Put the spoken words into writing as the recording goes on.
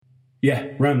Yeah,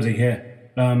 Ramsey here.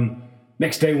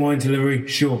 Next day wine delivery?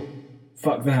 Sure.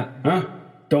 Fuck that, huh?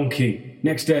 Donkey.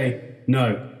 Next day?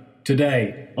 No.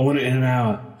 Today. I want it in an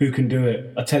hour. Who can do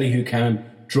it? I'll tell you who can.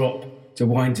 Drop. It's a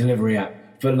wine delivery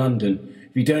app for London.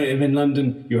 If you don't live in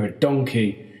London, you're a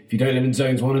donkey. If you don't live in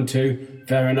zones 1 and 2,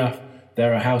 fair enough.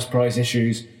 There are house price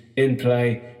issues in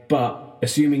play, but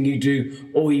assuming you do,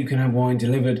 or you can have wine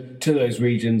delivered to those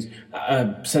regions at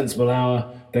a sensible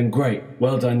hour, then great,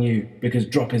 well done you, because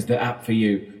Drop is the app for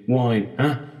you. Wine,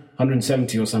 huh?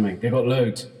 170 or something. They've got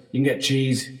loads. You can get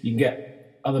cheese, you can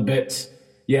get other bits.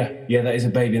 Yeah, that is a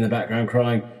baby in the background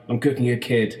crying. I'm cooking a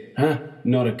kid, huh?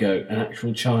 Not a goat, an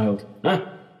actual child, huh?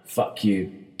 Fuck you,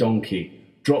 donkey.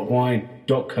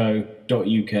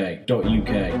 Dropwine.co.uk.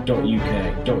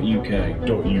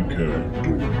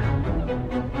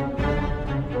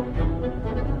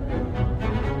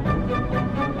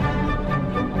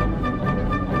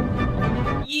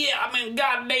 Yeah, I'm in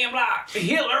goddamn like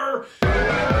Hitler.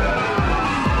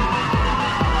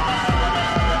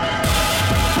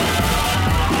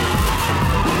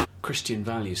 Christian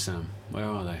values, Sam. Where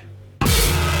are they?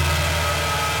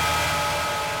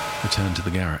 Return to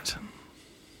the Garret.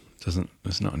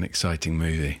 It's not an exciting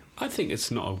movie. I think it's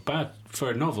not bad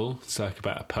for a novel. It's like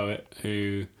about a poet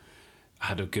who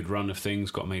had a good run of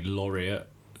things, got made laureate,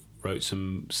 wrote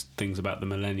some things about the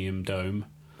Millennium Dome.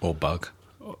 Or Bug.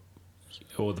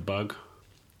 Or the Bug.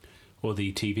 Or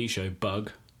the TV show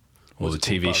Bug. Or the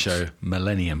TV show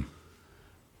Millennium.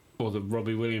 Or the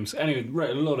Robbie Williams. Anyway,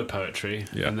 wrote a lot of poetry.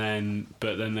 Yeah.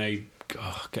 But then they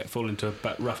fall into a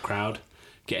rough crowd,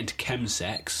 get into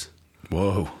chem-sex.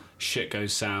 Whoa. Shit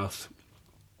goes south,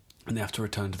 and they have to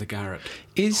return to the Garret,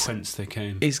 whence they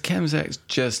came. Is chem-sex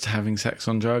just having sex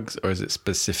on drugs, or is it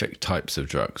specific types of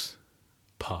drugs?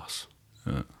 Pass.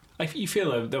 You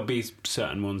feel there'll be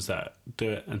certain ones that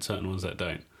do it and certain ones that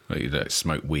don't. Like you don't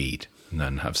smoke weed and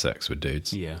then have sex with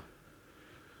dudes? Yeah.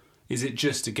 Is it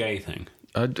just a gay thing?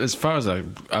 As far as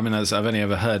I've only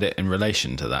ever heard it in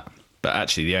relation to that. But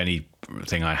actually, the only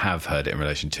thing I have heard it in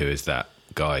relation to is that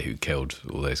guy who killed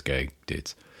all those gay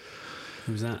dudes.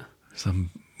 Who's that?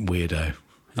 Some weirdo.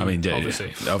 I mean,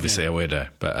 obviously a weirdo.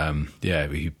 But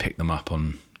he picked them up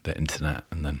on the internet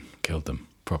and then killed them.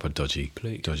 Proper dodgy,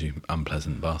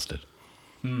 unpleasant bastard.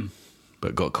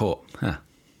 But got caught. Huh.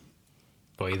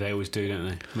 Boy, they always do, don't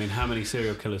they? I mean, how many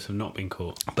serial killers have not been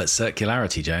caught? But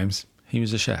circularity, James. He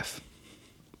was a chef.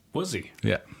 Was he?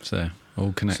 Yeah, so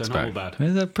all connects so not back. All bad.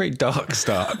 It's a pretty dark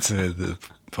start to the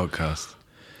podcast.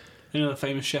 Any other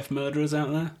famous chef murderers out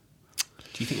there?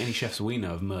 Do you think any chefs we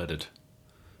know have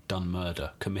done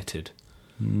murder, committed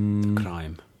the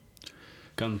crime?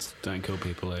 Guns don't kill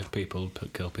people, though. People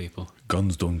kill people.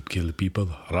 Guns don't kill people,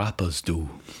 rappers do.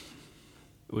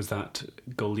 Was that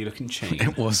Goldie-looking chain?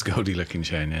 It was Goldie-looking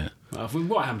chain, yeah.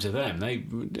 What happened to them?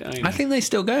 I think they're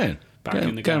still going. Back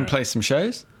in the go and Garret. play some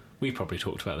shows. We probably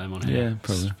talked about them on here. Yeah,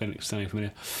 probably. Sounding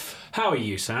familiar. How are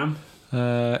you, Sam?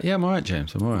 Yeah, I'm all right,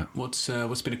 James. I'm all right. What's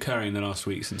been occurring in the last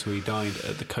week since we dined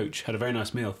at the Coach? Had a very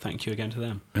nice meal. Thank you again to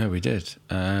them. Yeah, we did.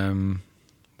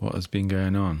 What has been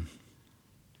going on?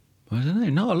 I don't know.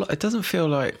 Not a lot. It doesn't feel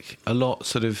like a lot.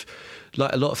 Sort of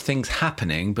like a lot of things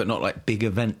happening, but not like big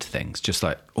event things. Just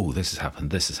like, oh, this has happened.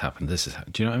 This has happened. This has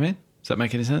happened. Do you know what I mean? Does that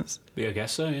make any sense? Yeah, I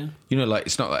guess so. Yeah. You know, like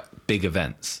it's not like big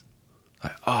events.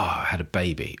 Like, I had a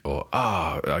baby, or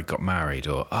I got married,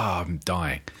 or I'm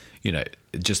dying. You know,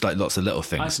 just like lots of little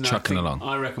things chucking along.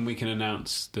 I reckon we can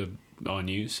announce our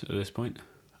news at this point.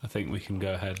 I think we can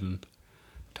go ahead and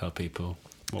tell people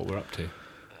what we're up to.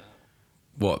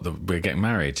 What, we're getting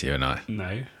married, you and I?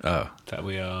 No. Oh. That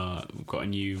we've got a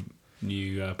new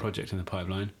project in the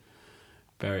pipeline.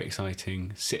 Very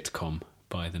exciting sitcom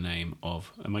by the name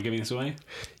of... Am I giving this away?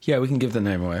 Yeah, we can give the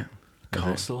name away.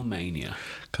 Castlemania.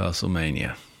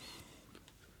 Castlemania.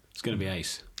 It's going to be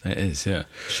ace. It is, yeah.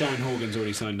 Sharon Horgan's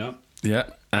already signed up. Yeah,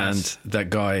 and that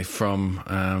guy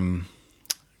from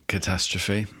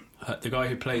Catastrophe. The guy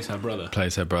who plays her brother.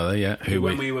 Yeah.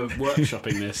 When we were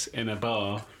workshopping this in a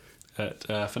bar at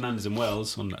Fernandez and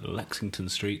Wells on Lexington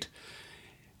Street,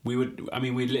 we'd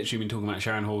literally been talking about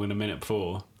Sharon Horgan a minute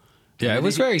before. Yeah, it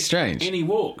was very strange. And he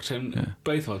walked, and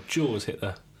both our jaws hit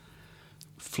the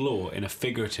floor in a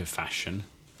figurative fashion.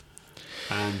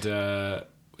 And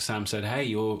Sam said, "Hey,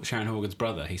 you're Sharon Horgan's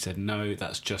brother." He said, "No,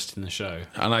 that's just in the show."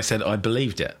 And I said, I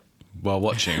believed it while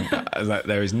watching. Like,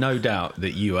 there is no doubt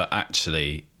that you are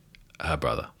actually her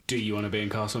brother. Do you want to be in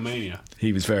Castlemania?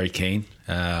 He was very keen.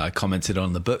 I commented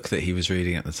on the book that he was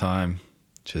reading at the time,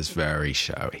 which was very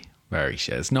showy. Very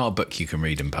showy. It's not a book you can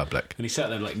read in public. And he sat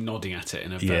there like nodding at it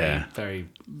in a very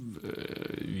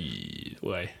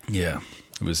way. Yeah.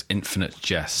 It was Infinite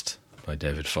Jest by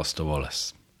David Foster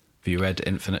Wallace. Have you read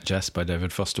Infinite Jest by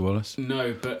David Foster Wallace?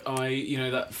 No, but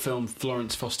that film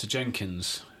Florence Foster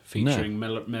Jenkins featuring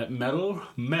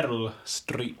Meryl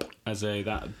Streep as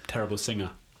that terrible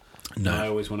singer. No. I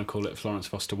always want to call it Florence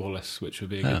Foster Wallace, which would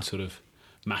be a good sort of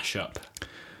mash-up.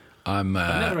 I've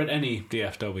never read any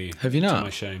DFW. Have you not? To my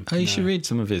shame. Oh, you should read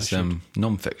some of his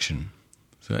non-fiction.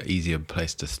 It's an easier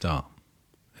place to start.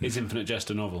 Is Infinite Jest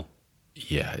a novel?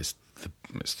 Yeah, it's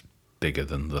bigger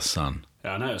than The Sun.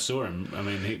 Yeah, I know, I saw him. I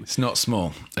mean, it's not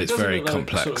small. It's very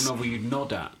complex. Like the sort of novel you'd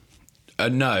nod at.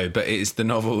 No, but it's the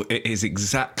novel. It is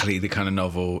exactly the kind of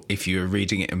novel, if you were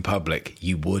reading it in public,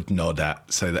 you would nod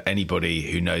at, so that anybody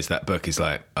who knows that book is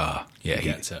like,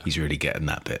 he's really getting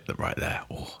that bit right there.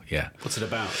 Oh, yeah. What's it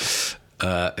about?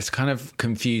 It's kind of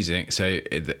confusing. So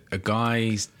a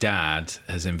guy's dad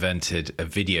has invented a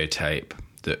videotape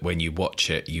that when you watch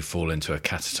it, you fall into a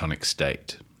catatonic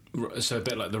state. So a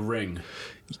bit like The Ring.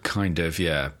 Kind of,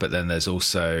 yeah. But then there's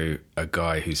also a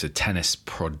guy who's a tennis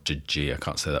prodigy. I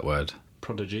can't say that word.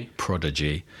 Prodigy.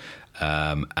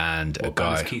 And what a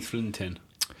guy... What Keith Flint in?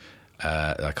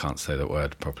 I can't say that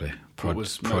word properly. What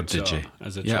was prodigy. Mozart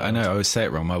as a child? Yeah, I know. I always say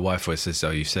it wrong. My wife always says, "Oh,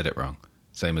 you said it wrong."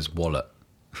 Same as wallet.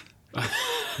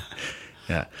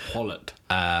 Yeah. Wallet.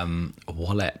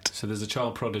 Wallet. So there's a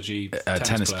child prodigy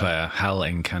tennis player, Hal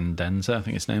Incandenza, I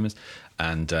think his name is.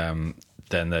 And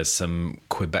then there's some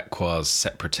Quebecois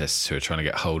separatists who are trying to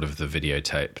get hold of the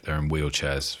videotape. They're in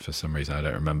wheelchairs for some reason, I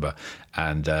don't remember.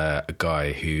 And a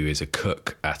guy who is a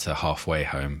cook at a halfway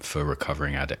home for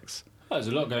recovering addicts. Oh, there's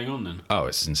a lot going on then. Oh,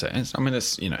 it's insane.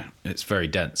 It's very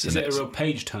dense. Is it a real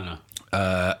page turner?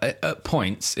 At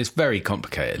points, it's very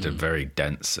complicated and very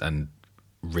dense and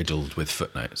riddled with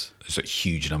footnotes. There's like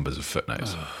huge numbers of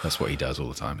footnotes. That's what he does all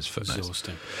the time, is footnotes.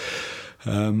 Exhausting.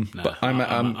 But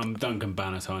I'm Duncan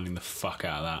Bannatyning the fuck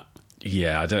out of that.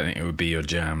 Yeah, I don't think it would be your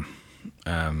jam.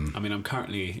 I'm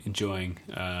currently enjoying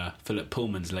Philip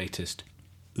Pullman's latest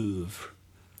oeuvre.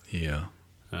 Yeah.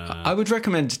 I would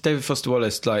recommend David Foster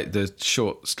Wallace, like the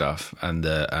short stuff and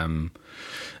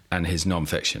and his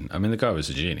non-fiction. I mean, the guy was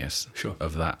a genius. Sure.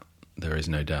 Of that, there is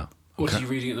no doubt. What are you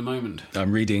reading at the moment?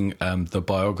 I'm reading the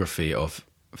biography of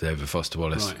David Foster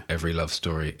Wallace. Right. Every love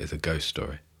story is a ghost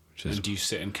story. And do you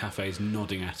sit in cafes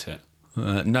nodding at it?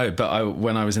 No, but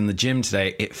when I was in the gym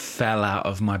today, it fell out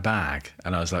of my bag.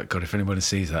 And I was like, God, if anybody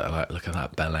sees that, they're like, look at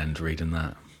that bell end reading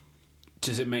that.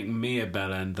 Does it make me a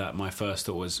bell end that my first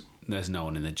thought was, there's no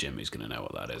one in the gym who's going to know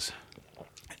what that is?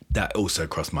 That also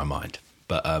crossed my mind.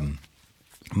 But I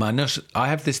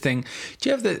have this thing. Do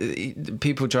you have the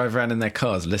people drive around in their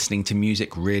cars listening to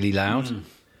music really loud?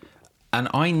 And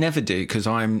I never do, because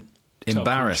I'm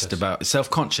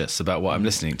self-conscious about what I'm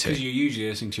listening to. Because you're usually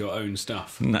listening to your own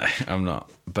stuff. No, I'm not.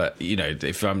 But,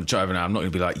 if I'm driving around, I'm not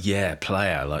going to be like, yeah,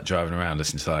 player, like driving around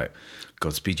listening to like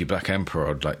Godspeed You Black Emperor,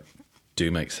 or like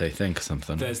Do Make Say Think or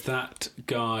something. There's that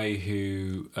guy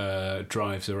who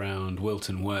drives around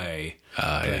Wilton Way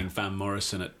playing Van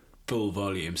Morrison at full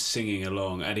volume, singing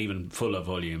along at even fuller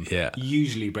volume. Yeah.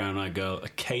 Usually Brown Eyed Girl,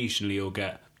 occasionally you'll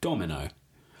get Domino.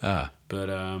 But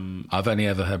I've only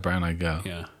ever heard Brown Eyed Girl.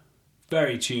 Yeah.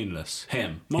 Very tuneless.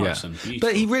 Morrison. Yeah.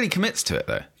 But he really commits to it,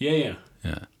 though. Yeah.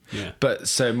 But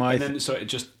so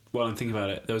just while I'm thinking about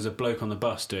it, there was a bloke on the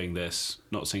bus doing this,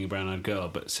 not singing Brown Eyed Girl,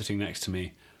 but sitting next to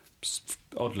me,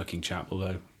 odd looking chap,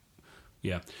 although,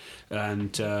 yeah.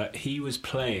 And he was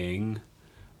playing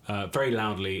very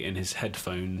loudly in his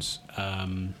headphones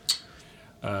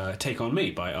Take On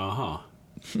Me by A-ha.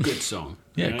 Good song.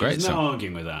 Yeah, great song. No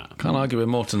arguing with that. Can't argue with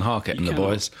Morton Harkett and the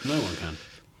boys. No one can.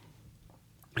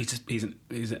 He's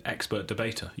an expert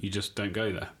debater. You just don't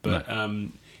go there. But no.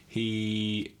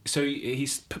 He's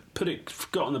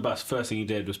got on the bus. First thing he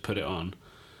did was put it on,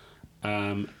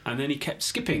 and then he kept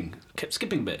skipping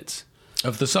bits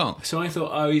of the song. So I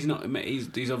thought, he's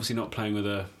obviously not playing with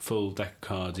a full deck of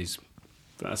cards.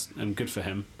 And good for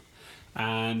him.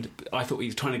 And I thought he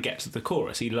was trying to get to the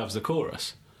chorus. He loves the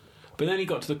chorus. But then he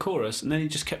got to the chorus, and then he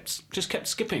just kept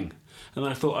skipping. And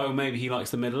I thought, maybe he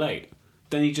likes the middle eight.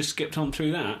 Then he just skipped on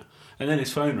through that, and then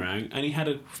his phone rang, and he had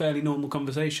a fairly normal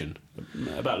conversation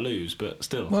about Lose, but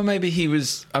still. Well, maybe he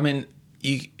was. I mean,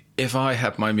 if I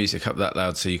had my music up that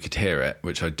loud so you could hear it,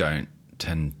 which I don't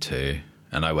tend to,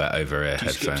 and I wear over-ear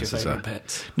headphones as well.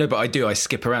 Bits? No, but I do. I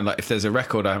skip around. Like if there's a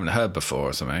record I haven't heard before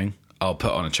or something, I'll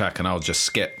put on a track and I'll just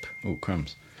skip. Oh,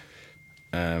 crumbs.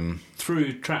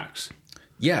 Through tracks?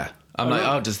 Yeah.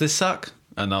 I'm does this suck?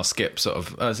 And I'll skip sort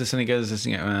of, is this any good? Is this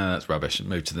any good? That's rubbish.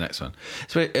 Move to the next one.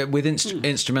 So with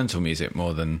instrumental music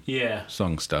more than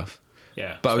song stuff.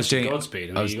 Yeah. But I was doing Godspeed.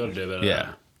 You got to do a bit of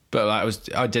that. But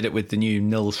I did it with the new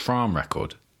Nils Fram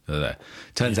record, They're there.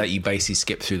 Turns out you basically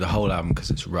skip through the whole album because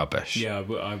it's rubbish. Yeah,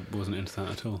 I wasn't into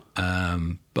that at all.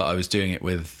 But I was doing it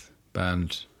with a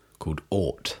band called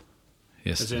Ought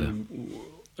yesterday.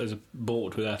 As a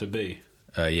bought without a B.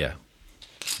 Yeah.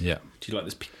 Yeah. Do you like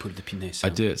this pig de pinot? I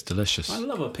do, it's delicious. I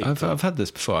love a pig I've had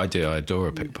this before. I do. I adore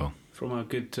a pig pole. From our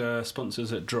good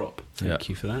sponsors at Drop. Thank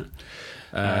you for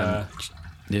that.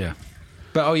 Yeah.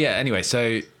 But anyway,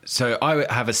 so I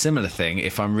would have a similar thing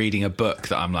if I'm reading a book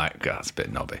that I'm like, God, that's a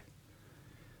bit knobby.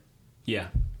 Yeah.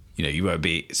 You know, you won't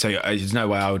be... So there's no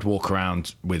way I would walk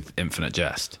around with Infinite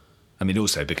Jest. I mean,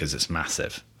 also because it's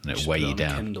massive and it'll weigh you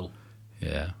down. Kindle.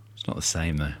 Yeah. It's not the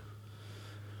same, though.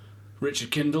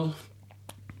 Richard Kindle.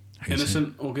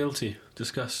 Innocent or guilty?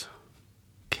 Discuss.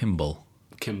 Kimball.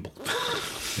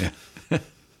 Yeah.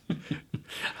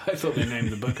 I thought they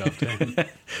named the book after him.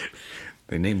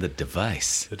 They named the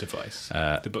device. The device.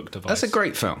 The book device. That's a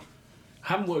great film.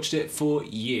 Haven't watched it for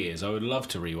years. I would love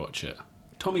to rewatch it.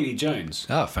 Tommy Lee Jones.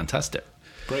 Oh, fantastic.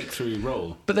 Breakthrough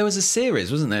role. But there was a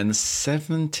series, wasn't there, in the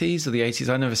 70s or the 80s?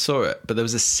 I never saw it. But there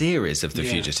was a series of The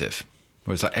Fugitive.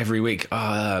 Where it's like every week,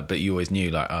 but you always knew,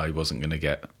 like, he wasn't going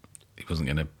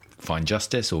to find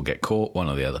justice or get caught, one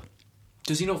or the other.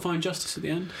 Does he not find justice at the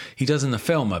end? He does in the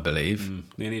film, I believe.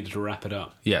 They needed to wrap it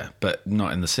up. Yeah, but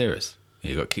not in the series.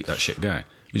 You've got to keep that shit going.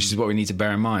 Which is what we need to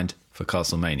bear in mind for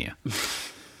Castlemania.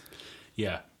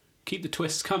 Yeah. Keep the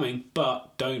twists coming,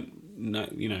 but don't, yeah.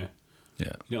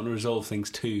 You don't want to resolve things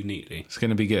too neatly. It's going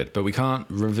to be good, but we can't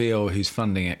reveal who's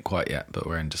funding it quite yet, but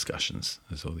we're in discussions.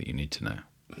 That's all that you need to know.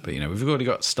 But, we've already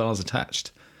got stars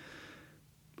attached.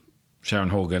 Sharon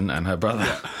Horgan and her brother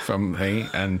from me,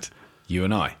 and you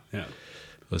and I. Yeah.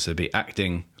 Also be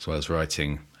acting as well as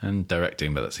writing and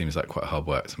directing, but that seems like quite hard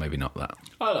work, so maybe not that.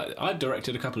 I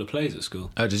directed a couple of plays at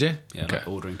school. Oh, did you? Yeah, okay. like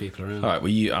ordering people around. All right,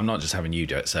 well, I'm not just having you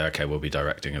do it, so okay, we'll be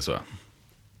directing as well.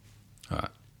 All right.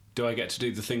 Do I get to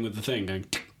do the thing with the thing going...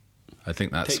 I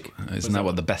think that's... Tick. Isn't that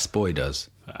what the best boy does?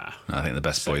 I think the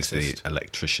best boy is the Sexist.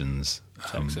 electrician's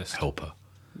helper.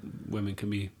 Women can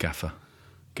be... Gaffer.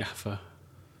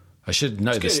 I should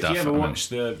know It's this good. stuff. If you ever watch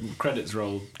the credits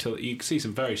roll, you can see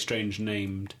some very strange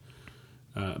named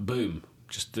Boom.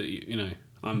 Just that,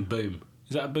 I'm Boom.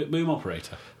 Is that a boom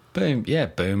operator? Boom, yeah,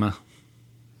 Boomer.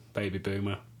 Baby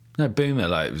Boomer. No, Boomer,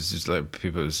 it was just like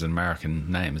people. It was an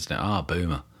American name, isn't it?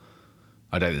 Boomer.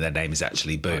 I don't think their name is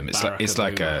actually Boom. It's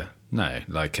like a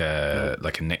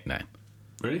nickname.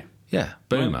 Really? Yeah,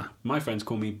 Boomer. My friends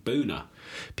call me Booner.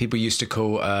 People used to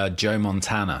call Joe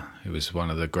Montana, who was one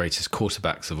of the greatest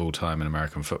quarterbacks of all time in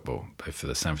American football, both for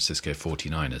the San Francisco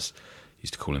 49ers,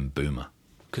 used to call him Boomer.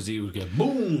 Because he would go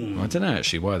boom. I don't know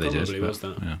actually why they did. Probably was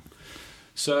that. Yeah.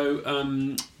 So,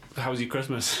 how was your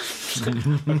Christmas?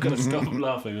 I've got to stop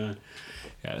laughing. Yeah,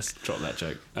 let's drop that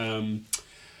joke.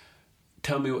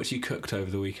 Tell me what you cooked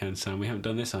over the weekend, Sam. We haven't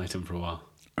done this item for a while.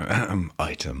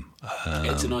 Item.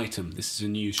 It's an item. This is a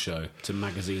news show. It's a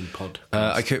magazine pod.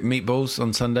 I cooked meatballs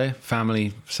on Sunday.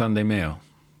 Family Sunday meal.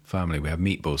 Family. We had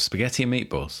meatballs, spaghetti and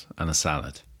meatballs, and a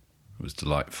salad. It was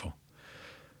delightful.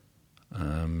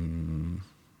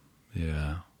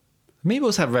 Yeah.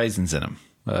 Meatballs had raisins in them.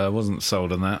 I wasn't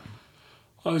sold on that.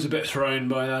 I was a bit thrown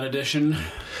by that addition.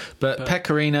 But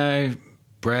pecorino,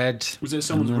 bread. Was it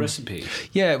someone's recipe?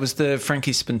 Yeah, it was the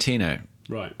Frankie Spantino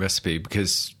recipe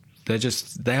because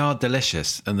they are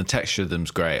delicious and the texture of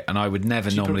them's great. And I would never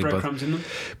normally put breadcrumbs in them?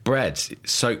 Bread,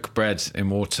 soak bread in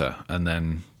water and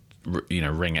then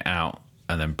wring it out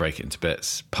and then break it into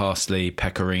bits. Parsley,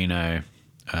 pecorino,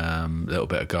 a little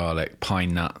bit of garlic,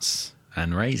 pine nuts,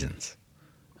 and raisins.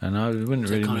 And I wouldn't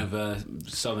really kind of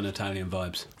southern Italian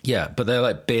vibes. Yeah, but they're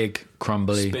like big,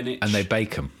 crumbly, spinach, and they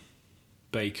bake them.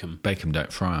 Bake them,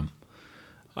 don't fry them.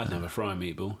 I'd never fry a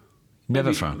meatball.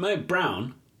 Never fry them. Maybe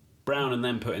brown, and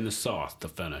then put in the sauce to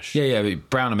finish. Yeah,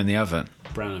 brown them in the oven.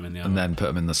 And then put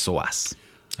them in the sauce.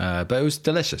 But it was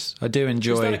delicious. I do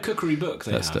enjoy. Is that a cookery book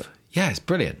they have? Stuff. Yeah, it's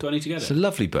brilliant. Do I need to get it? It's a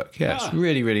lovely book. Yeah, it's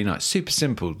really, really nice. Super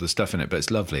simple, the stuff in it, but it's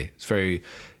lovely. It's very...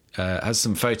 has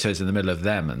some photos in the middle of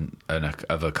them and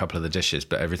of a couple of the dishes,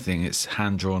 but everything, it's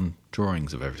hand-drawn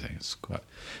drawings of everything. It's quite...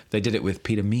 They did it with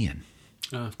Peter Meehan.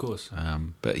 Oh, of course.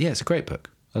 But yeah, it's a great book.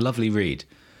 A lovely read.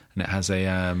 And it has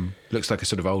looks like a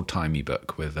sort of old-timey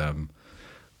book with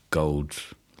gold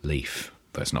leaf.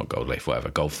 But it's not gold leaf, whatever.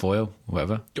 Gold foil,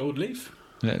 whatever. Gold leaf?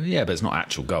 Yeah, but it's not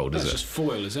actual gold, is it? It's just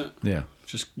foil, is it? Yeah.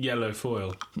 Just yellow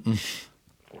foil.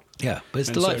 Yeah, but it's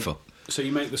delightful. So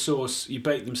you make the sauce, you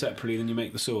bake them separately, then you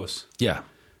make the sauce? Yeah.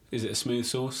 Is it a smooth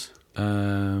sauce?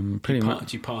 Pretty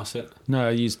much. Do you pass it? No,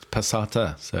 I used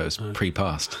passata, so it's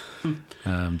pre-passed.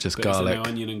 Just but garlic. Is there no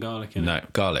onion and garlic in it? No,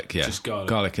 garlic, yeah. Just garlic.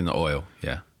 Garlic in the oil,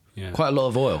 yeah. Yeah. Quite a lot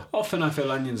of oil. Often I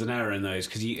feel onion's an error in those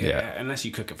because unless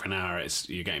you cook it for an hour,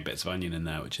 you're getting bits of onion in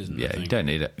there, which isn't. Yeah, you don't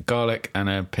need it. Garlic and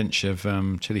a pinch of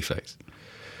chili flakes.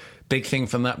 Big thing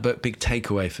from that book, big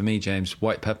takeaway for me, James,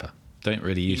 white pepper. Don't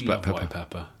really use black pepper. White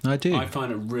pepper. I do. I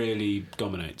find it really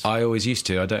dominates. I always used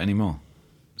to. I don't anymore.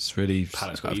 It's really.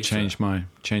 I've changed my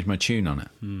tune on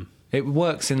it. It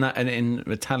works in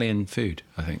Italian food.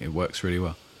 I think it works really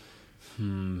well.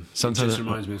 Sometimes it just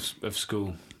reminds me of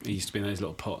school. It used to be in those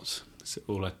little pots.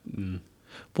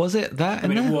 Was it that? I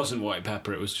mean, it wasn't white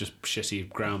pepper. It was just shitty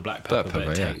ground black pepper.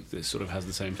 But it sort of has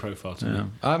the same profile to me.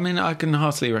 I mean, I can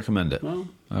heartily recommend it. Well,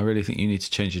 I really think you need to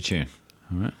change your tune.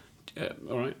 All right.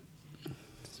 All right.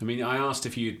 I mean, I asked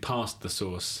if you'd passed the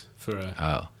sauce for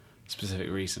a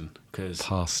specific reason because,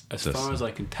 as far as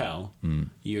I can tell,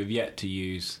 you have yet to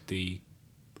use the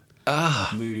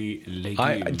mouli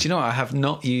legume. Do you know what? I have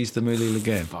not used the mouli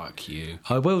legume. Fuck you.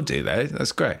 I will do though.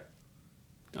 That's great.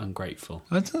 Ungrateful.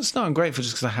 It's not ungrateful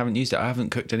just because I haven't used it. I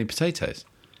haven't cooked any potatoes.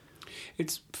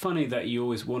 It's funny that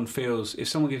one feels if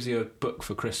someone gives you a book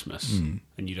for Christmas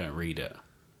and you don't read it,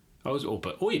 or your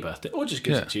birthday, or just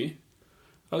gives it to you.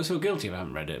 I always feel guilty if I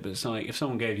haven't read it, but it's like if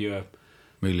someone gave you a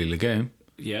mouli legume,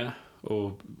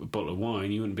 or a bottle of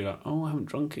wine, you wouldn't be like, "Oh, I haven't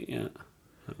drunk it yet.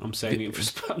 I'm saving it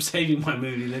for. I'm saving my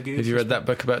mouli legume." Have you read that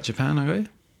book about Japan? Have you?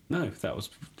 No, that was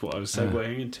what I was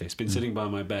segueing into. It's been sitting by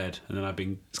my bed, and then I've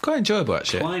been. It's quite enjoyable,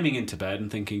 actually. Climbing into bed and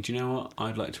thinking, do you know what?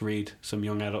 I'd like to read some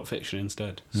young adult fiction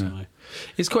instead. So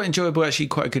it's quite enjoyable, actually.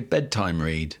 Quite a good bedtime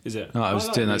read. Is it? I was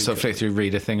doing that sort of flick through,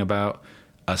 read a thing about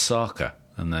Osaka,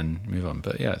 and then move on.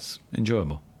 But yeah, it's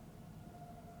enjoyable.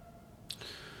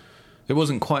 It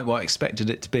wasn't quite what I expected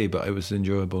it to be, but it was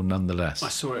enjoyable nonetheless. I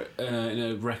saw it in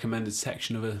a recommended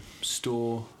section of a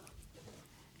store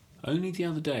only the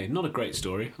other day. Not a great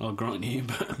story, I'll grant you,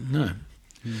 but... No.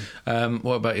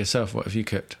 What about yourself? What have you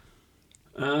cooked?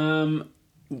 I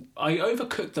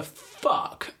overcooked the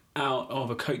fuck out of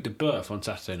a Côte de Boeuf on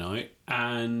Saturday night,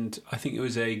 and I think it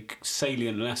was a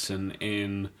salient lesson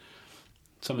in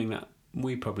something that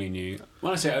we probably knew.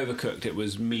 When I say overcooked, it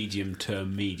was medium to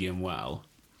medium well.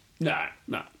 No.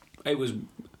 It was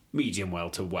medium well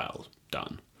to well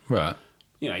done. Right.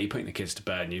 You know, you're putting the kids to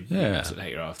bed and you sort of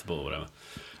take your eye off the ball or whatever.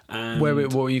 And what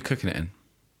were you cooking it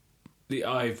in?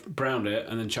 I've browned it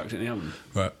and then chucked it in the oven.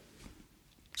 Right.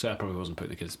 So I probably wasn't putting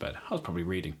the kids to bed. I was probably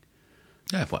reading.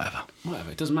 Yeah, whatever.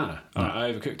 It doesn't matter.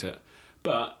 I overcooked it.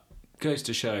 But goes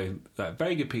to show that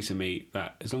very good piece of meat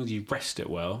that as long as you rest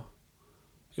it well,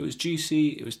 it was juicy,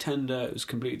 it was tender, it was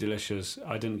completely delicious.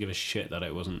 I didn't give a shit that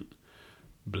it wasn't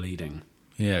bleeding.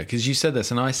 Yeah, because you said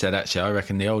this and I said, actually, I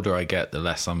reckon the older I get, the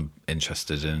less I'm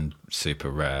interested in super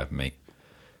rare meat.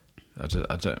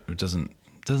 It doesn't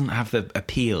have the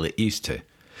appeal it used to.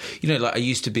 You know, like I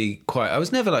used to be I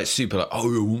was never like super like,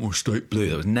 oh, I want my steak blue.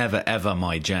 That was never ever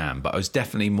my jam. But I was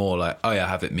definitely more like, oh yeah, I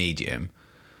have it medium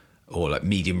or like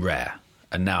medium rare.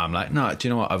 And now I'm like, no, do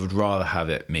you know what? I would rather have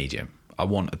it medium. I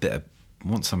want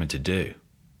something to do.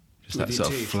 Just that sort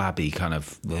of flabby kind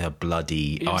of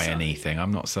bloody irony thing.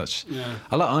 I'm not such. Yeah.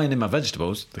 I like iron in my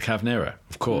vegetables, the Cavanera,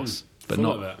 of course, but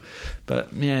not.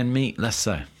 But yeah, and meat less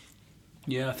so.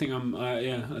 Yeah, I think I'm.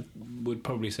 I would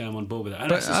probably say I'm on board with that. And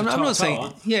but I'm not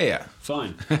saying. Yeah,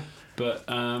 fine. But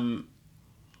and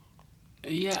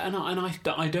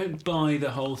I don't buy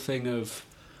the whole thing of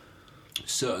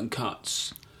certain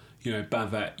cuts. You know,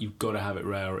 bavette, you've got to have it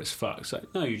rare or it's fucked. It's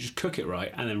like, no, you just cook it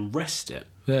right and then rest it.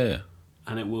 Yeah.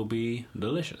 And it will be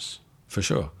delicious. For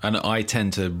sure. And I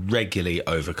tend to regularly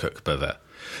overcook bavette.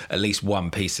 At least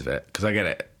one piece of it. Because I get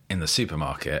it in the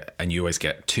supermarket and you always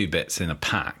get 2 bits in a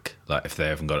pack. Like if they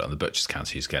haven't got it on the butcher's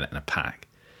counter, you just get it in a pack.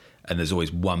 And there's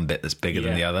always one bit that's bigger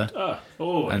than the other.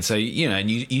 And so, you know, and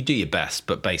you do your best,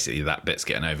 but basically that bit's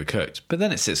getting overcooked. But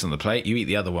then it sits on the plate, you eat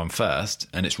the other one first,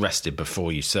 and it's rested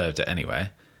before you served it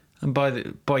anyway. And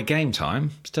by game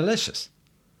time, it's delicious.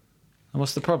 And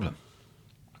what's the problem?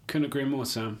 Couldn't agree more,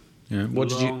 Sam. Yeah. What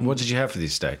did you have for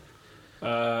these steak?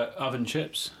 Oven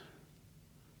chips,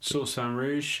 sauce vin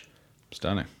rouge.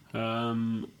 Stunning.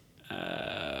 What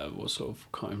sort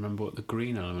of? Can't remember what the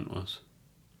green element was,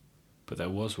 but there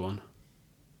was one.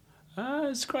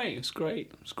 It's great.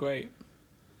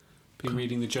 Been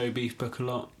reading the Joe Beef book a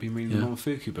lot. Been reading the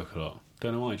Momofuku book a lot.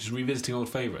 Don't know why. Just revisiting old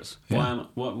favourites. Yeah.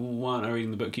 Why aren't I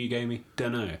reading the book you gave me?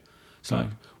 Don't know. It's like,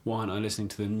 why aren't I listening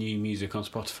to the new music on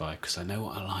Spotify? Because I know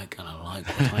what I like and I like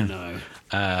what I know.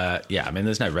 Yeah, I mean,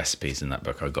 there's no recipes in that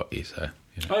book I got you, so...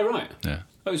 You know. Oh, right. Yeah.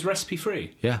 Oh, it's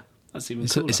recipe-free? Yeah. That's even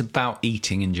cooler. It's about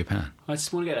eating in Japan. I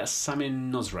just want to get that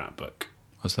Samin Nosrat book.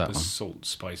 What's that the one? Salt,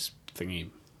 spice thingy.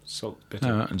 Salt, bitter,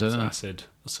 no, I don't know. acid.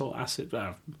 Salt, acid,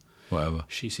 whatever.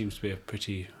 She seems to be a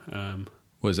pretty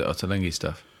Was it Ottolenghi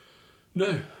stuff?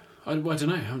 No, I don't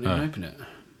know. I haven't even opened it.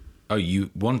 Oh,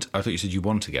 I thought you said you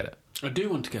want to get it. I do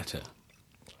want to get it,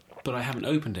 but I haven't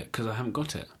opened it because I haven't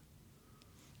got it.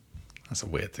 That's a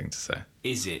weird thing to say.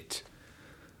 Is it?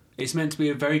 It's meant to be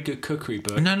a very good cookery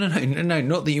book. No.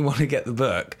 Not that you want to get the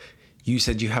book. You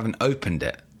said you haven't opened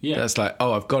it. Yeah. That's like,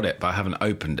 oh, I've got it, but I haven't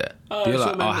opened it. Oh, You're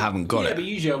like, I haven't got it. Yeah, but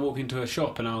usually I walk into a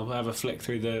shop and I'll have a flick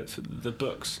through the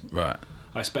books. Right.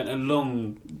 I spent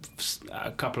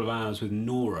a couple of hours with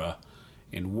Nora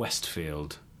in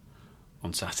Westfield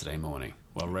on Saturday morning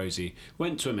while Rosie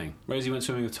went swimming. Rosie went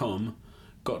swimming with Tom,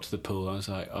 got to the pool. I was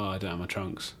like, oh, I don't have my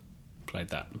trunks. Played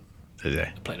that. Did you?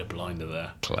 I played a blinder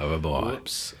there. Clever boy.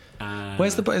 Whoops.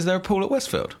 Is there a pool at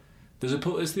Westfield? There's a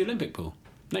pool. It's the Olympic pool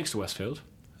next to Westfield.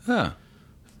 Oh.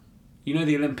 You know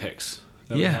the Olympics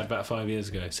that we Yeah. had about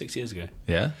 6 years ago?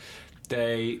 Yeah?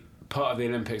 Part of the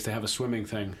Olympics, they have a swimming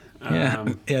thing.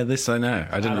 Yeah, this I know.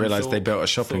 I didn't Adam realise they Thorpe- built a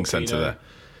shopping centre there.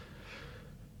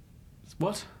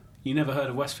 What? You never heard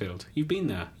of Westfield? You've been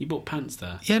there. You bought pants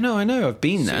there. Yeah, no, I know. I've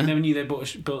been So there. you never knew they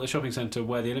built a shopping centre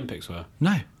where the Olympics were?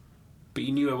 No. But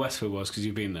you knew where Westfield was because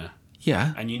you've been there.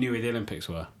 Yeah. And you knew where the Olympics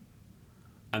were.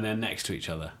 And they're next to each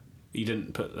other. You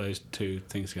didn't put those two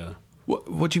things together.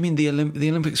 What do you mean the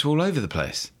Olympics were all over the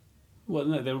place? Well,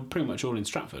 no, they were pretty much all in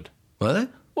Stratford. Were they?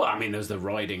 Well, I mean, there's the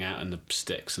riding out and the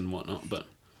sticks and whatnot, but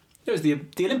there's the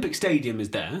Olympic Stadium is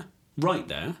there, right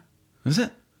there. Was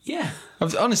it? Yeah.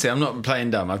 Honestly, I'm not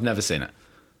playing dumb. I've never seen it.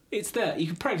 It's there. You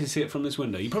can practically see it from this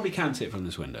window. You probably can see it from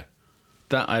this window.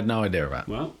 That I had no idea about.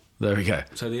 Well, there we go.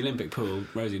 so the Olympic pool,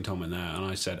 Rosie and Tom were there, and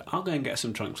I said, I'll go and get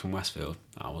some trunks from Westfield.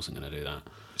 I wasn't going to do that.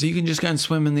 So you can just go and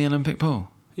swim in the Olympic pool?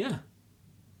 Yeah.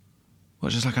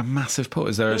 What, just like a massive pool?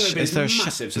 Is there No, a but it's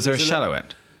massive, so is there a there's shallow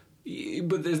end?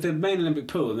 But there's the main Olympic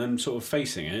pool, and then sort of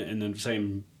facing it in the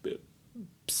same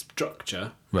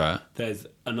structure. Right. There's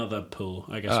another pool,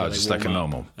 I guess. Oh, where they just warm like a up,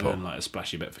 normal and pool. then like a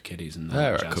splashy bit for kiddies and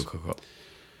Oh, right, jazz. cool.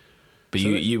 But So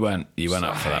you went So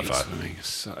up for I that hate vibe.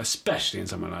 swimming, especially in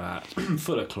somewhere like that,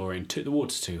 full of chlorine. The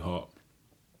water's too hot.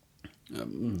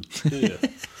 Yeah.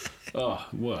 Oh,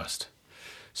 worst.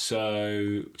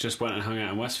 So just went and hung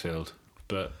out in Westfield,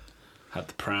 but had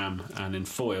the pram and in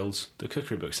Foyles the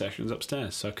cookery book section's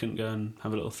upstairs, so I couldn't go and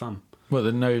have a little thumb. Well,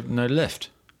 there's no lift.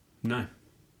 No,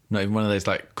 Not even one of those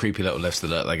like creepy little lifts that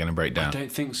look like they're going to break I down.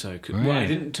 don't think so. Right. Well, I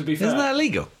didn't. To be fair, Isn't that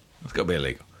illegal? It's got to be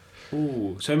illegal.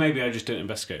 Ooh, so maybe I just didn't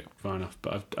investigate far enough.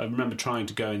 But I remember trying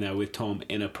to go in there with Tom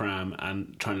in a pram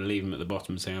and trying to leave him at the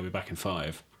bottom and saying I'll be back in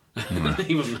 5.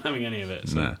 He wasn't having any of it.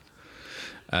 So.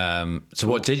 No. So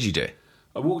what did you do?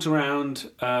 I walked around.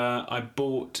 I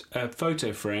bought a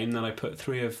photo frame that I put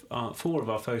 4 of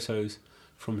our photos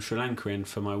from Sri Lanka in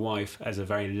for my wife as a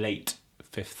very late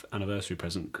 5th anniversary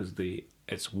present because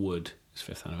it's wood. It's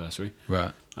 5th anniversary,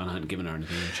 Right. and I hadn't given her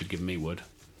anything, and she'd given me wood.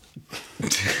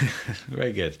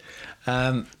 Very good.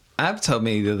 Ab told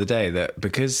me the other day that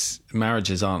because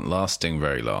marriages aren't lasting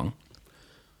very long,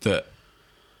 that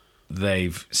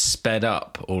they've sped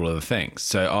up all of the things.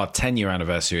 So our 10-year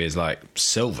anniversary is like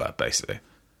silver, basically.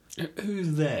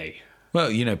 Who's they? Well,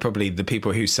 probably the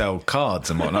people who sell cards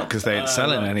and whatnot because they ain't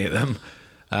selling any of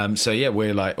them. So yeah,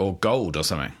 we're like, or gold or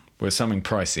something. We're something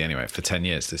pricey anyway for 10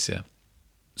 years this year.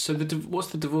 So what's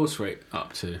the divorce rate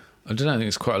up to? I don't know. I think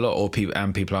it's quite a lot. Or people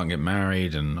aren't getting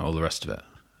married and all the rest of it.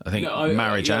 I think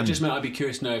marriage I and just meant I'd be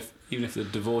curious to know even if the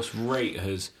divorce rate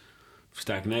has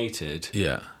stagnated.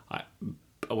 yeah.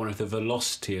 I wonder if the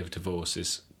velocity of divorce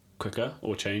is quicker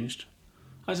or changed.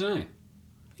 I don't know.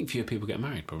 I think fewer people get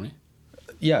married, probably.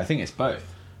 Yeah, I think it's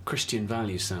both. Christian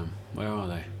values, Sam. Where are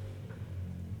they?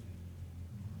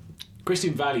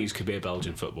 Christian values could be a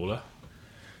Belgian footballer.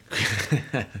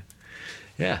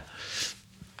 Yeah.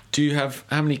 Do you have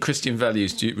how many Christian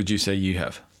values would you say you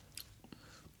have?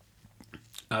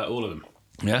 All of them.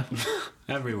 Yeah,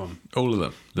 Everyone. all of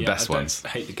them. The best I don't ones.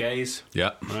 hate the gays.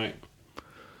 Yeah. Right.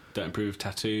 Don't approve of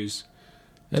tattoos.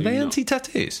 Are Do they not-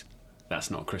 anti-tattoos? That's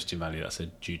not a Christian value. That's a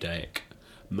Judaic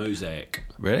mosaic.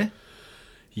 Really?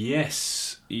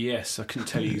 Yes. I couldn't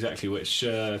tell you exactly which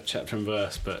chapter and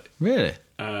verse, but Really?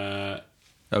 uh,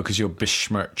 Oh, because you're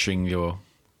besmirching your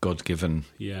God-given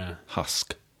yeah,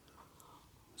 husk.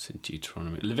 it's in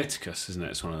Deuteronomy. Leviticus, isn't it?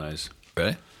 It's one of those.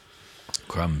 Really?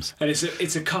 Crumbs. And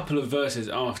it's a couple of verses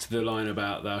after the line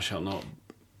about thou shalt not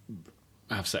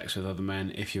have sex with other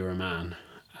men if you're a man.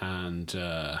 And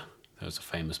there was a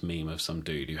famous meme of some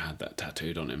dude who had that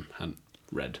tattooed on him and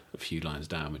read a few lines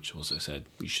down, which also said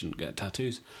you shouldn't get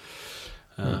tattoos.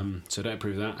 So don't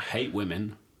approve of that. Hate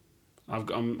women. I'm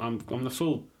the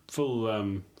full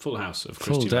house of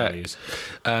Christian Full deck. values.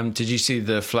 Did you see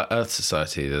the Flat Earth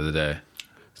Society the other day?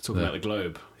 It's talking about the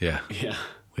globe. Yeah. Yeah.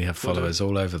 We have followers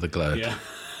all over the globe. Yeah.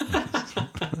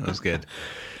 That was good.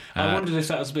 I wondered if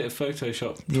that was a bit of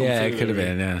Photoshop. Yeah, it could have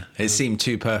been, yeah. It seemed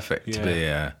too perfect to be...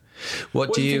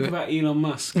 What do you think about Elon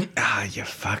Musk? You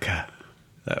fucker.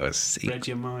 That was Read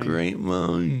your mind. Great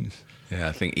mind. Yeah,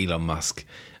 I think Elon Musk...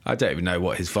 I don't even know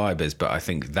what his vibe is, but I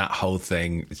think that whole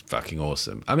thing is fucking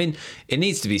awesome. I mean, it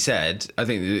needs to be said, I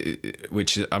think,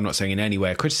 which I'm not saying in any way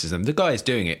a criticism, the guy is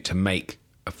doing it to make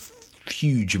a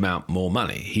huge amount more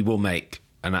money. He will make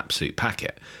an absolute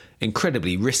packet.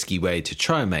 Incredibly risky way to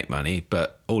try and make money,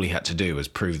 but all he had to do was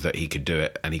prove that he could do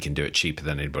it, and he can do it cheaper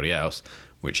than anybody else,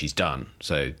 which he's done.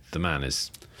 So the man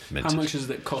is minted. How much does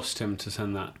it cost him to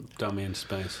send that dummy into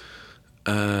space?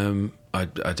 I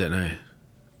don't know.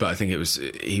 But I think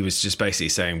he was just basically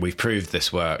saying, we've proved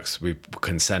this works. We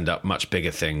can send up much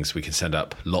bigger things. We can send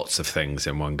up lots of things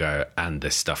in one go, and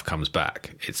this stuff comes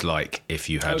back. It's like if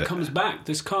you had... it comes back?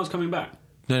 This car's coming back?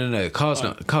 No. The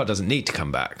car doesn't need to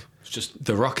come back. It's just...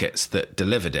 the rockets that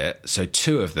delivered it, so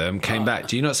 2 of them came back.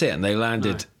 Do you not see it? And they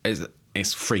landed... No.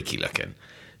 It's freaky looking.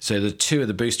 So the 2 of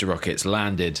the booster rockets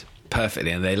landed perfectly,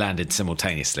 and they landed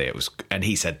simultaneously. And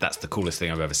he said, that's the coolest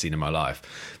thing I've ever seen in my life.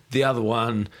 The other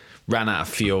one... ran out of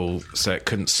fuel, so it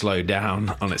couldn't slow down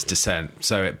on its descent.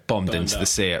 So it bombed into the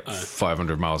sea at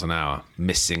 500 miles an hour,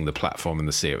 missing the platform in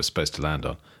the sea it was supposed to land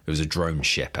on. It was a drone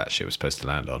ship, actually, it was supposed to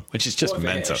land on, which is just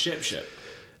mental. What if it hit a ship?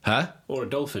 Huh? Or a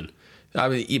dolphin? I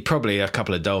mean, probably a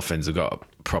couple of dolphins have got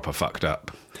proper fucked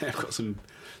up. They've got some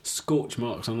scorch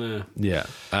marks on there. Yeah.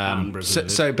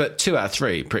 But 2 out of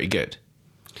 3, pretty good.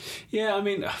 Yeah, I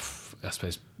mean, I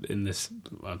suppose in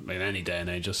any day and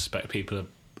age, I suspect people are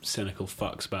cynical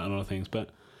fucks about a lot of things, but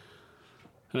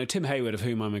I know Tim Hayward, of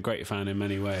whom I'm a great fan in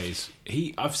many ways,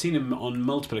 I've seen him on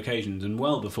multiple occasions, and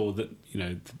well before that,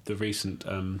 the recent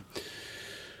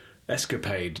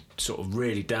escapade, sort of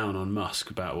really down on Musk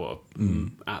about what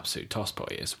an absolute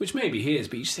tosspot he is, which maybe he is,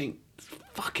 but you just think,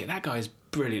 fuck it, that guy's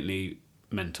brilliantly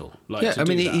mental.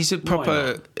 He's a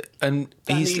proper, and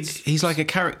he's like a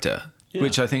character. Yeah.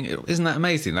 Which I think, isn't that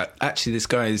amazing? Like, actually, this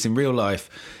guy is in real life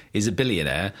is a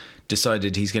billionaire,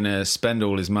 decided he's going to spend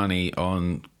all his money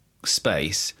on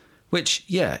space, which,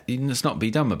 let's not be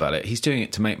dumb about it. He's doing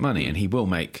it to make money, and he will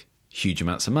make huge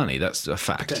amounts of money. That's a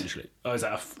fact. Potentially. Oh, is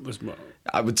that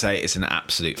I would say it's an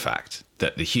absolute fact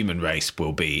that the human race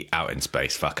will be out in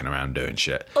space fucking around doing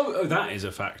shit. Oh, that is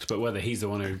a fact, but whether he's the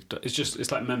one who... It's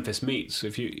like Memphis Meats.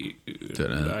 If you...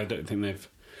 Don't know. I don't think they've...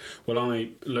 Well,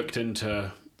 I looked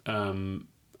into...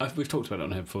 we've talked about it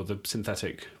on here before, the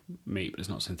synthetic meat, but it's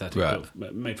not synthetic,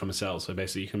 but made from a cell, so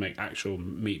basically you can make actual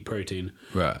meat protein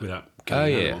without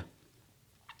killing an animal.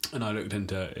 And I looked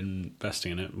into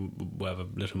investing in it, whatever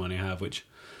little money I have, which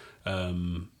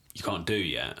you can't do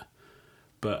yet,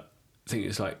 but I think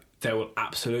it's like there will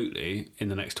absolutely, in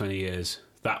the next 20 years,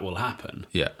 that will happen.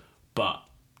 Yeah. But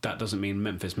that doesn't mean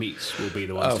Memphis Meats will be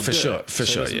the one for sure. It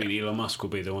doesn't mean Elon Musk will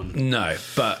be the one. No,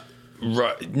 but...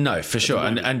 Right, no, for sure,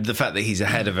 and the fact that he's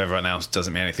ahead of everyone else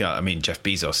doesn't mean anything else. I mean, Jeff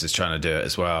Bezos is trying to do it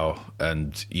as well,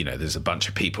 and there's a bunch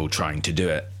of people trying to do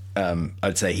it.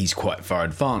 I'd say he's quite far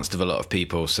advanced of a lot of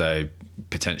people, so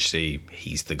potentially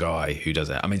he's the guy who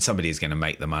does it. I mean, somebody is going to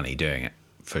make the money doing it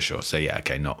for sure. So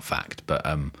not fact, but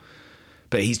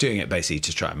he's doing it basically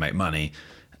to try and make money.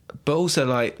 But also,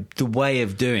 like, the way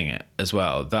of doing it as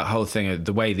well, that whole thing,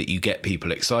 the way that you get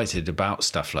people excited about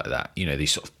stuff like that,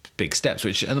 these sort of big steps,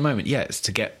 which at the moment, it's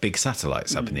to get big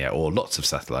satellites up in the air, or lots of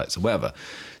satellites, or whatever.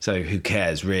 So who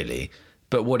cares, really?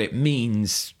 But what it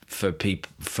means for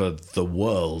people, for the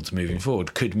world moving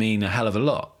forward, could mean a hell of a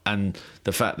lot. And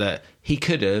the fact that he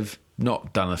could have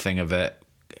not done a thing of it,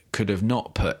 could have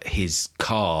not put his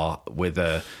car with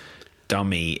a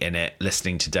dummy in it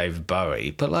listening to David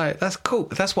Bowie, but like, that's cool.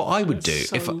 That's what I would do.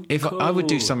 So if cool. I would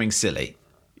do something silly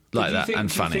like that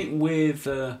and funny. Do you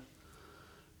think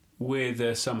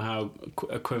with somehow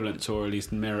equivalence, or at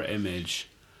least mirror image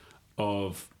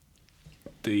of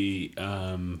the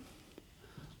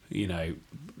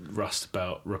Rust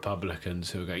Belt Republicans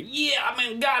who are going,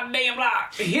 goddamn,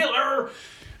 like Hitler,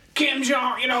 Kim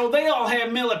Jong, they all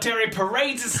have military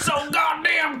parades. It's so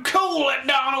goddamn cool that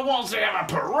Donald wants to have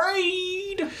a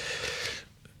parade.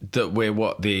 That we're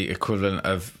what, the equivalent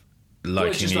of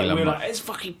liking Elon Musk? Like, it's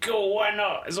fucking cool, why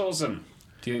not? It's awesome.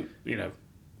 Do you,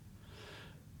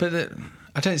 But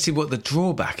I don't see what the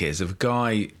drawback is of a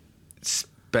guy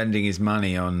spending his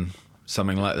money on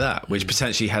something like that, which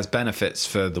potentially has benefits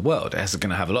for the world. It's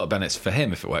going to have a lot of benefits for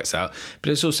him if it works out, but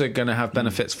it's also going to have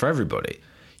benefits for everybody.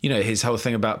 His whole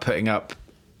thing about putting up,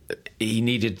 he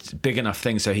needed big enough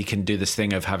things so he can do this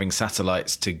thing of having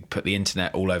satellites to put the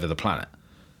internet all over the planet.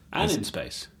 And in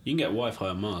space. You can get Wi-Fi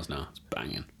on Mars now. It's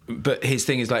banging. But his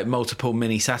thing is like multiple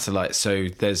mini satellites, so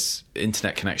there's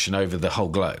internet connection over the whole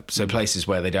globe. So places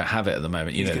where they don't have it at the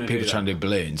moment, people trying to do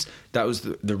balloons. That was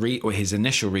his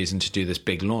initial reason to do this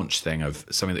big launch thing of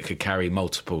something that could carry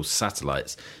multiple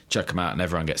satellites, chuck them out, and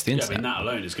everyone gets the internet. I mean, that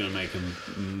alone is going to make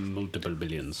them multiple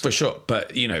billions. For sure.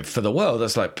 But, for the world,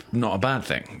 that's like not a bad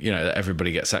thing. That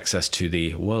everybody gets access to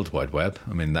the World Wide Web.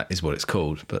 I mean, that is what it's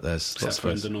called, but there's Except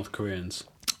for the North Koreans.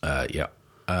 Yeah.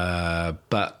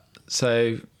 But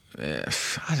so...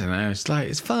 I don't know. It's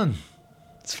fun.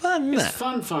 It's fun, isn't it? It's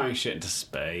fun firing shit into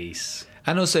space.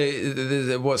 And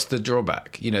also, what's the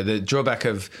drawback? The drawback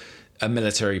of a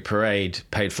military parade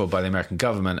paid for by the American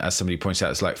government, as somebody points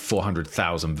out, is like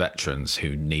 400,000 veterans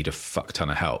who need a fuck ton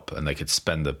of help, and they could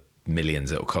spend the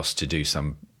millions it'll cost to do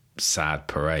some sad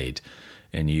parade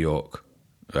in New York.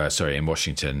 In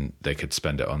Washington, they could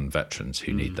spend it on veterans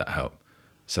who need that help.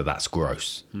 So that's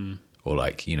gross.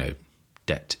 Or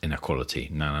debt inequality.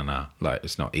 No. Like,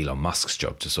 it's not Elon Musk's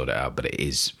job to sort it out, but it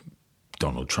is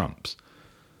Donald Trump's.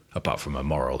 Apart from a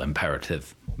moral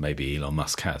imperative, maybe Elon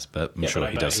Musk has, but I'm sure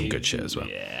he does some good shit as well.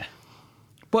 Yeah.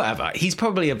 Whatever. He's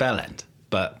probably a bellend,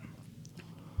 but...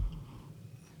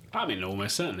 I mean,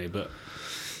 almost certainly, but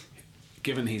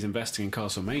given he's investing in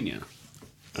Castlemania...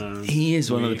 he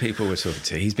is one of the people we're talking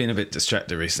to. He's been a bit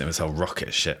distracted recently with this whole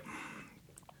rocket shit.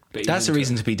 That's a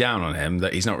reason to be down on him,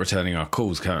 that he's not returning our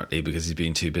calls currently because he's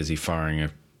been too busy firing a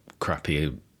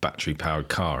crappy battery-powered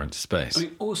car into space. I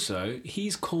mean, also,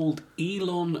 he's called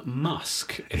Elon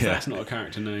Musk, if that's not a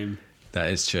character name.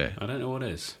 That is true. I don't know what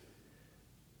is.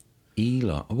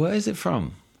 Elon. Where is it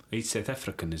from? He's South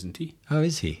African, isn't he? Oh,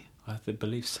 is he? I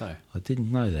believe so. I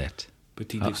didn't know that.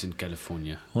 But he lives in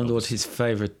California. I wonder what his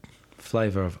favourite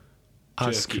flavour of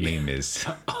ice cream is.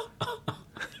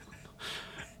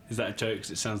 Is that a joke?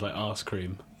 Because it sounds like arse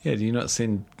cream. Yeah, do you not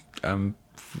seen Alan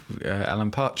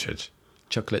Partridge?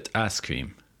 Chocolate ice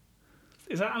cream.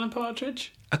 Is that Alan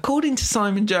Partridge? According to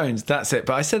Simon Jones, that's it.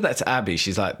 But I said that to Abby.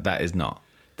 She's like, that is not.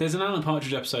 There's an Alan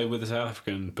Partridge episode with a South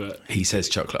African, but... He says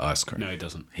chocolate ice cream. No, he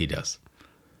doesn't. He does.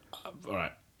 All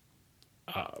right.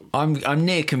 I'm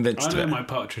near convinced of it. I know my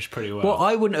Partridge pretty well. Well,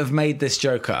 I wouldn't have made this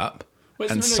joke up.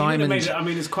 And Simon... I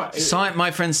mean, it's quite...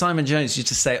 My friend Simon Jones used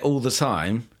to say it all the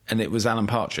time, and it was Alan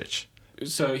Partridge.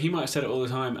 So he might have said it all the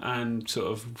time and sort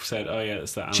of said, oh yeah,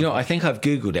 that's that Alan. Do you know what? I think I've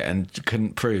Googled it and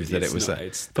couldn't prove that it was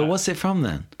that. But what's it from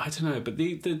then? I don't know, but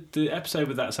the episode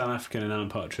with that South African and Alan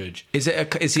Partridge... Is it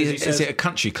a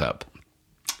country club?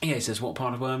 Yeah, he says, what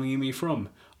part of Birmingham are you from?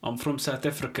 I'm from South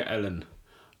Africa, Ellen.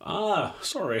 Ah,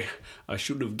 sorry, I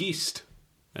should have guessed.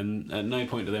 And at no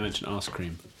point do they mention ice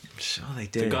cream. Sure they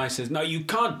do. The guy says, no, you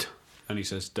can't. And he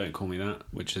says, don't call me that,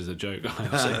 which is a joke I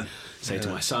also say to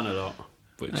my son a lot,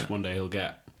 which one day he'll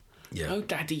get. Yeah. Oh,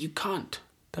 Daddy, you can't.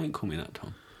 Don't call me that,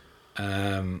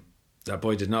 Tom. That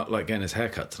boy did not like getting his hair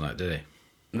cut tonight, did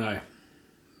he?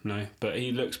 No, but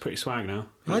he looks pretty swag now.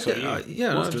 That's good.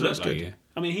 You.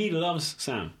 I mean, he loves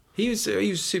Sam. He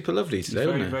was super lovely today,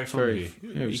 wasn't he? Very fond of you.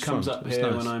 Yeah, he comes up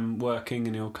here when I'm working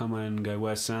and he'll come in and go,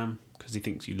 where's Sam? Because he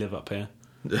thinks you live up here.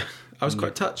 I was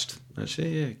quite touched,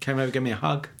 actually. Yeah, came over, gave me a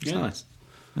hug. It's nice.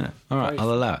 Yeah. All right,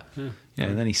 I'll allow it. Yeah,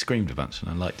 and then he screamed a bunch, and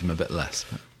I liked him a bit less.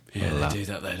 But yeah, they do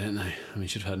that, though, don't they? I mean, you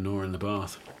should have had Nora in the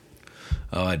bath.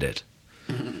 Oh, I did.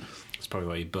 That's probably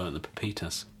why you burnt the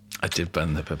pepitas. I did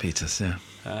burn the pepitas. Yeah.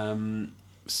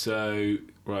 So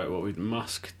right, what we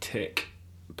Musk tick,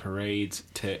 parades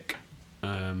tick,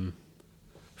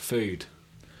 food.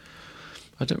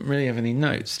 I don't really have any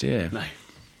notes, do you?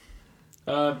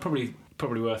 No.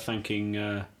 Probably worth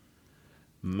thanking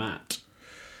Matt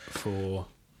for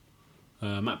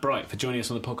Matt Bright for joining us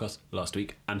on the podcast last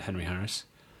week, and Henry Harris.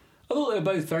 I thought they were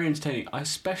both very entertaining. I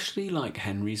especially like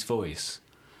Henry's voice.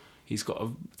 He's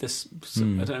got this. I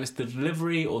don't know if it's the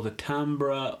delivery or the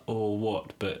timbre or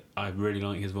what, but I really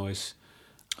like his voice.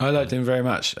 I liked him very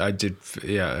much. I did,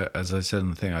 yeah, as I said in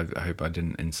the thing, I hope I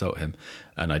didn't insult him.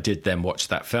 And I did then watch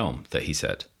that film that he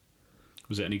said.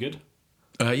 Was it any good?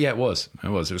 Yeah, it was. It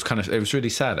was really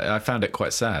sad. I found it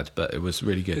quite sad, but it was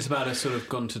really good. It's about a sort of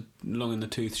gone to long in the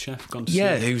tooth chef.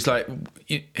 He was like,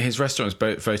 his restaurant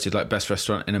was voted like best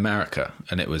restaurant in America,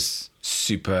 and it was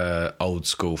super old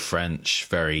school French,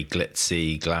 very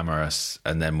glitzy, glamorous,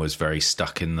 and then was very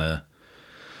stuck in the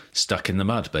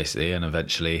mud basically, and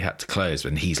eventually had to close.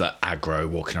 And he's like aggro,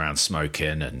 walking around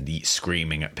smoking and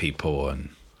screaming at people, and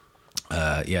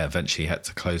eventually had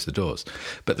to close the doors.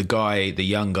 But the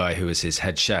young guy who was his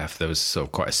head chef, there was sort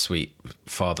of quite a sweet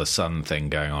father-son thing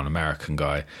going on, American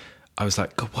guy. I was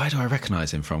like, God, why do I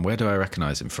recognise him from? Where do I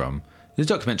recognise him from? The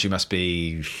documentary must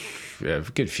be a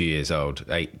good few years old,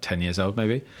 8-10 years old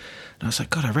maybe. And I was like,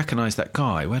 God, I recognise that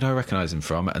guy. Where do I recognise him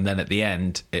from? And then at the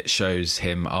end, it shows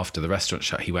him after the restaurant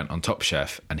shut. He went on Top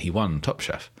Chef and he won Top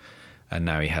Chef. And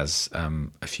now he has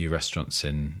a few restaurants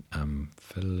in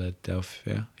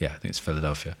Philadelphia. Yeah, I think it's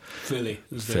Philadelphia. Philly,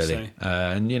 as they say.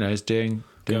 And, you know, he's doing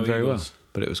very well.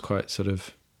 But it was quite sort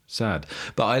of sad.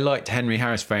 But I liked Henry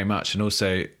Harris very much. And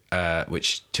also,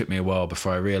 which took me a while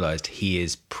before I realised, he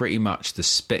is pretty much the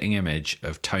spitting image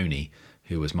of Tony,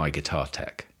 who was my guitar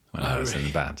tech when I was in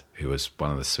the band, who was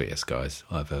one of the sweetest guys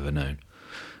I've ever known.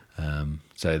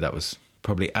 So that was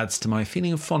probably adds to my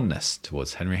feeling of fondness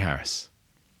towards Henry Harris.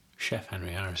 Chef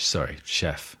Henry Harris. Sorry,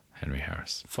 Chef Henry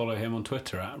Harris. Follow him on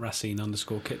Twitter at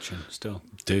Racine_kitchen. Still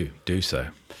do so.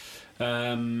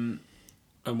 And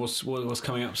what's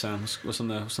coming up, Sam? What's on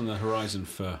the horizon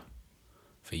for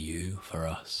you, for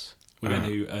us? We're going to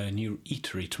do a new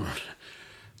eatery tomorrow.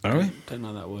 Are we? Don't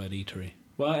know that word, eatery.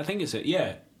 Well, I think it's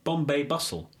Bombay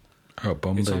Bustle. Oh,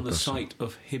 Bombay Bustle. It's on the Bustle. site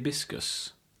of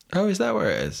Hibiscus. Oh, is that where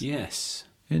it is? Yes.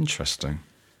 Interesting.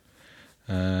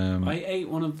 I ate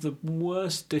one of the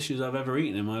worst dishes I've ever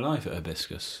eaten in my life at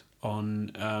Hibiscus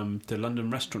on the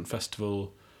London Restaurant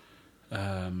Festival.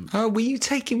 Were you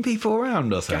taking people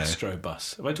around or something?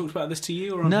 Gastrobus. Have I talked about this to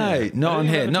you or on No, here? not on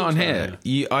here. Not on here.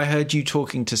 here. I heard you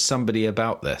talking to somebody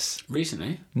about this.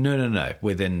 Recently? No.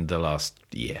 Within the last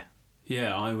year.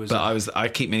 Yeah, I was. But I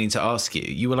keep meaning to ask you.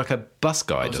 You were like a bus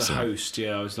guide I was or a something. host.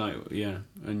 Yeah, I was like,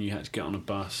 and you had to get on a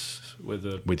bus with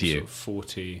you? sort of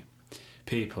 40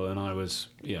 people, and I was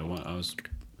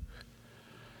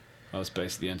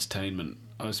basically entertainment.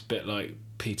 I was a bit like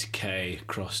Peter Kay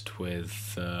crossed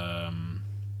with I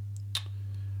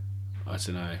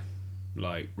don't know,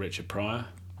 like Richard Pryor.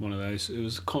 One of those. It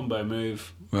was a combo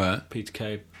move. Right. Peter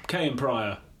Kay and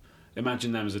Pryor.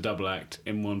 Imagine them as a double act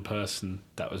in one person.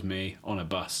 That was me on a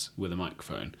bus with a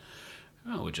microphone.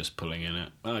 Oh, we're just pulling in it.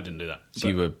 I didn't do that. So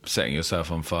you were setting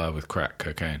yourself on fire with crack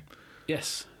cocaine.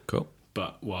 Yes. Cool.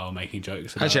 But while making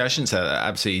jokes about... Actually, I shouldn't say that.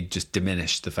 Absolutely just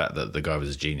diminished the fact that the guy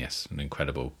was a genius, an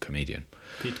incredible comedian.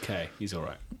 Peter Kay, he's all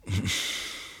right.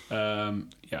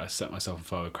 I set myself on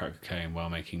fire with crack cocaine while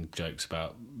making jokes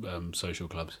about social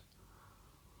clubs.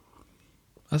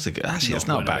 That's a good... Actually, that's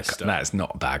not a bad... That's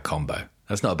not a bad combo.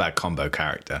 That's not a bad combo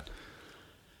character.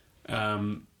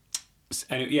 So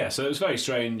it was very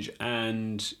strange,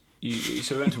 and so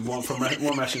we went from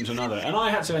one restaurant to another, and I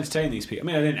had to entertain these people.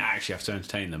 I mean, I didn't actually have to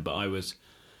entertain them, but I was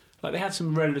like, they had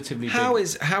some relatively. How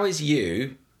is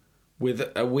you with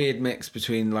a weird mix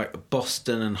between like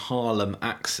Boston and Harlem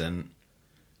accent,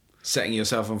 setting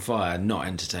yourself on fire, not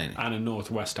entertaining, and a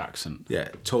Northwest accent? Yeah,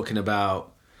 talking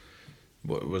about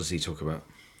what does he talk about?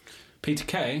 Peter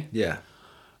Kay. Yeah.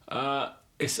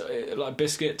 It's like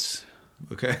biscuits.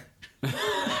 Okay.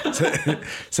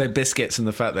 so biscuits and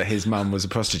the fact that his mum was a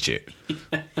prostitute.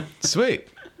 Yeah. Sweet.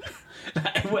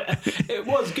 It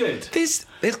was good. This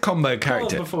combo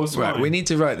character. Before right, we need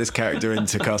to write this character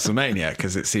into Castlemania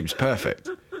because it seems perfect.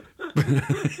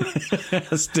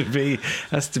 has to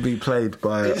be played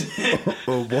by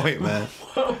a white man.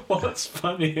 What's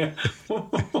funnier?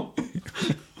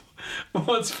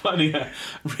 What's funnier,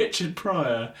 Richard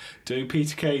Pryor doing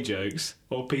Peter Kay jokes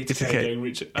or Peter Kay doing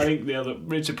Richard? I think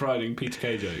Richard Pryor doing Peter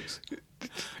Kay jokes.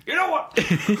 You know what?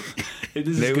 This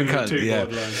is going to be too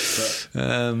broad lines.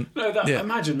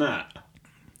 Imagine that.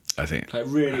 I think like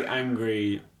really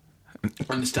angry,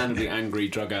 understandably angry,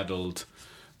 drug-addled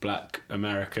black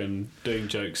American doing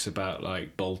jokes about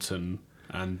like Bolton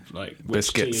and like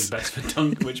which tea is best for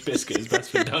which biscuit is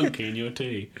best for dunking in your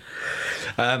tea.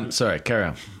 Sorry, carry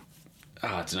on.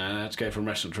 I don't know. I had to go from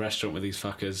restaurant to restaurant with these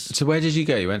fuckers. So where did you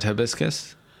go? You went to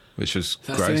Hibiscus, which was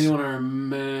That's gross. the only one I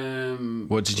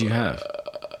remember. What did you have?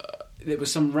 It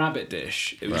was some rabbit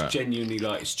dish. It was genuinely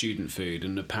like student food,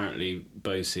 and apparently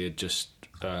Bosie had just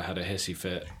had a hissy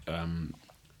fit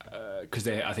because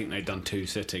I think they'd done 2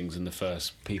 sittings, and the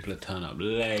first people had turned up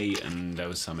late, and there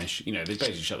was some issue. You know, they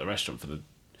basically shut the restaurant for the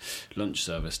lunch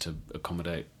service to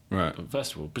accommodate the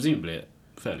festival, presumably at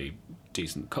fairly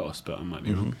decent cost, but I might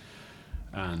be wrong.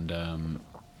 And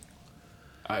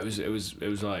it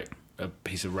was like a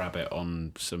piece of rabbit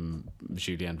on some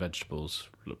julienne vegetables.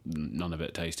 None of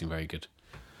it tasting very good.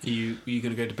 Are you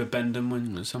going to go to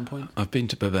Bibendum at some point? I've been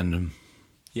to Bibendum.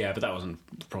 Yeah, but that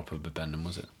wasn't proper Bibendum,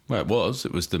 was it? Well, it was.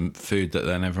 It was the food that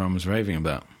then everyone was raving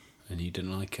about. And you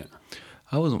didn't like it?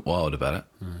 I wasn't wild about it.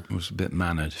 It was a bit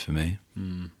mannered for me.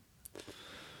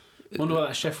 Wonder what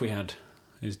that chef we had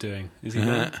is doing. Is he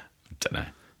good? Don't know.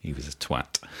 He was a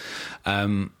twat.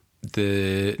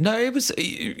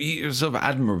 It was sort of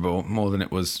admirable more than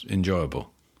it was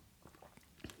enjoyable.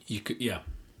 You could, yeah.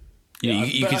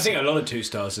 I think a lot of 2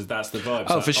 stars is that's the vibe.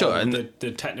 Oh, for sure. And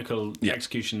the technical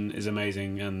execution is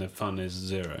amazing and the fun is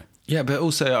 0. Yeah, but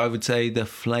also I would say the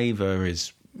flavour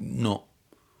is not,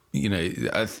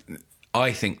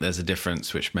 I think there's a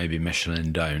difference which maybe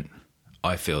Michelin don't.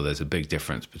 I feel there's a big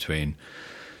difference between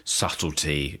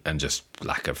subtlety and just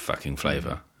lack of fucking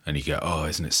flavour. And you go, oh,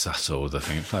 isn't it subtle? The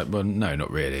thing, it's like, well, no,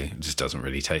 not really. It just doesn't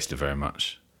really taste it very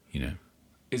much,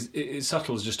 Is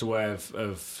subtle is just a way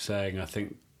of saying I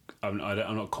think I'm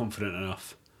not confident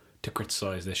enough to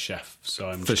criticise this chef, so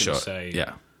I'm just going to say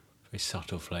very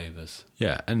subtle flavours.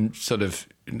 Yeah, and sort of,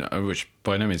 which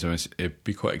by no means it'd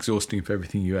be quite exhausting if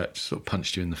everything you ate sort of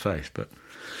punched you in the face, but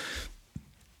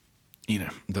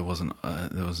there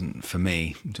wasn't for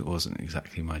me. It wasn't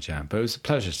exactly my jam, but it was a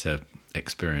pleasure to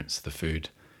experience the food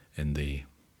in the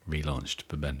relaunched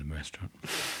Bibendum restaurant.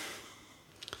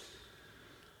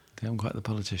 I'm quite the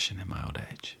politician in my old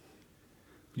age.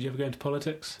 Did you ever go into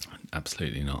politics?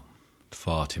 Absolutely not.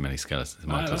 Far too many skeletons in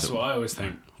my closet. That's what I always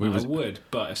think. I would,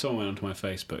 but if someone went onto my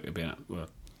Facebook, it'd be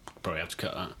probably have to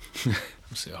cut that.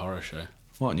 It's a horror show.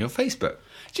 What, on your Facebook?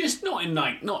 Just not in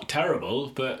not terrible,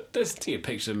 but there's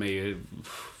pictures of me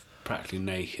practically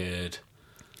naked.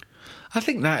 I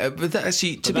think but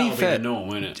actually, to be fair, the norm,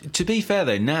 won't it? To be fair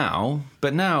though, now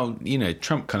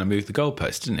Trump kind of moved the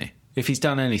goalpost, didn't he? If he's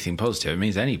done anything positive, it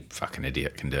means any fucking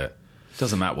idiot can do it.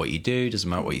 Doesn't matter what you do, doesn't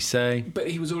matter what you say. But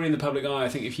he was already in the public eye. I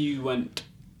think if you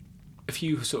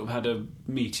sort of had a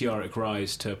meteoric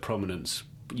rise to prominence,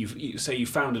 you say you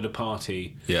founded a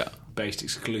party based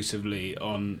exclusively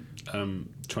on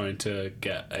trying to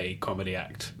get a comedy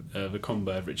act of a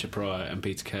combo of Richard Pryor and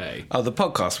Peter Kay. Oh, the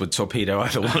podcast would torpedo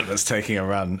either one of us taking a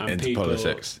run into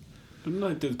politics.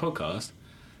 No, do the podcast.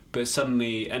 But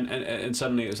suddenly, and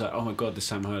suddenly it was like, oh my God, this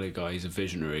Sam Hurley guy, he's a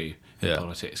visionary in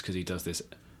politics because he does this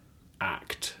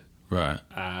act. Right.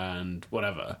 And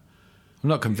whatever. I'm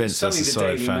not convinced that's a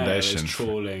solid foundation. Mail is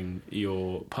trawling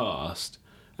your past.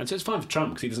 And so it's fine for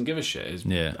Trump because he doesn't give a shit. He's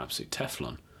absolute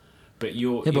Teflon. But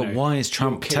but why is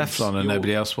Trump Teflon and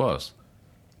nobody else was?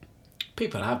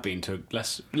 People have been to a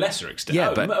lesser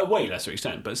extent. But a way lesser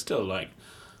extent, but still, like,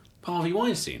 Harvey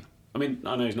Weinstein. I mean,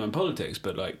 I know he's not in politics,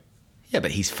 but, like... Yeah,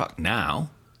 but he's fucked now.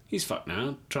 He's fucked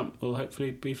now. Trump will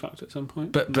hopefully be fucked at some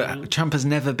point. But Trump has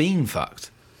never been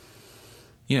fucked.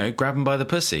 Grab him by the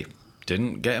pussy.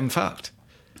 Didn't get him fucked.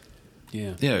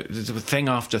 Yeah. Thing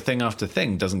after thing after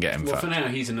thing doesn't get him fucked. Well, for now,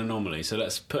 he's an anomaly, so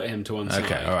let's put him to one side.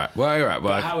 Okay, all right. Well, all right.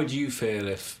 Well, but how would you feel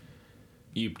if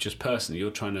you just personally,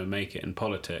 you're trying to make it in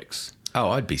politics... Oh,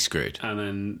 I'd be screwed. And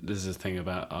then there's a thing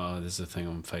there's a thing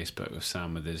on Facebook with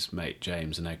Sam with his mate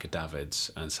James and Edgar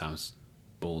Davids, and Sam's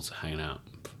balls are hanging out.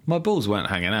 My balls weren't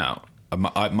hanging out.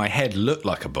 My head looked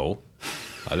like a ball.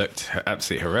 I looked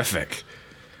absolutely horrific.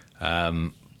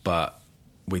 But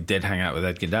we did hang out with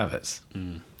Edgar Davids.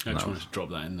 I just wanted to drop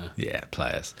that in there. Yeah,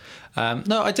 players.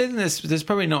 No, I don't think there's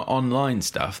probably not online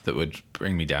stuff that would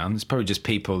bring me down. It's probably just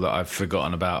people that I've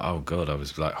forgotten about. Oh, God, I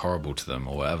was like horrible to them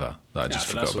or whatever. That I just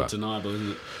forgot that's about. That's deniable,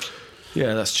 isn't it?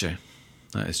 Yeah, that's true.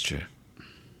 That is true.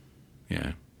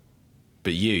 Yeah.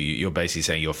 But you're basically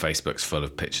saying your Facebook's full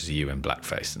of pictures of you in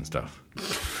blackface and stuff.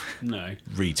 No.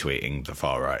 Retweeting the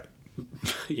far right.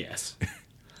 Yes.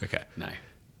 Okay. No.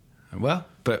 Well,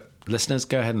 but listeners,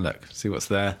 go ahead and look, see what's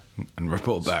there, and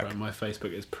report back. Right, my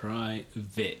Facebook is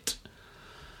private.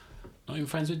 Not even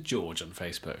friends with George on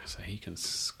Facebook, so he can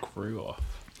screw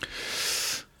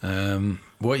off.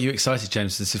 What are you excited,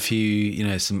 James? There's a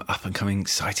few, some up and coming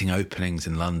exciting openings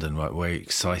in London. What are you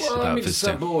excited about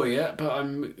visiting? I'm not boy yet, but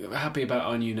I'm happy about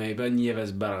our new neighbour,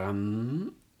 Nieves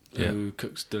Baran, who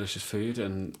cooks delicious food,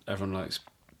 and everyone likes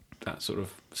that sort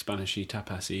of Spanishy,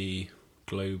 tapasy,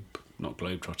 not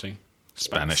globe trotting.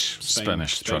 Spanish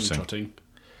trotting.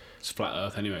 It's flat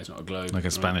earth anyway, it's not a globe. Like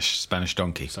a Spanish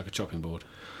donkey. It's like a chopping board.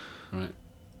 Right.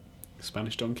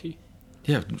 Spanish donkey?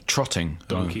 Yeah, trotting.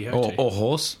 Donkey or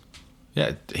horse.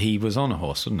 Yeah, he was on a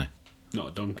horse, wasn't he? Not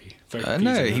a donkey.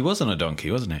 No, he was on a donkey,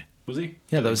 wasn't he? Was he?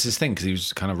 Yeah, that was his thing, because he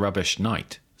was kind of rubbish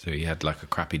knight. So he had like a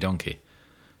crappy donkey.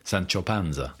 Sancho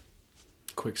Panza.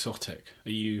 Quixotic.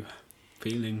 Are you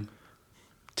feeling...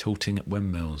 Tilting at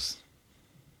windmills.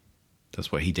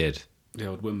 That's what he did. The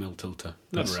old windmill tilter.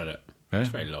 Never read it. Yeah? It's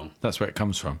very long. That's where it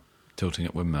comes from. Tilting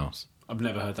at windmills. I've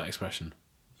never heard that expression.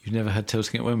 You've never heard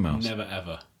tilting at windmills? Never,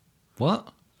 ever.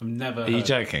 What? I've never Are you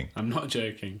joking? I'm not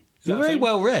joking. You're very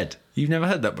well read. You've never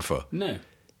heard that before? No.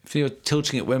 If you're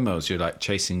tilting at windmills, you're like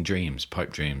chasing dreams,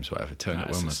 pipe dreams, whatever, tilting at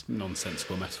windmills. It's a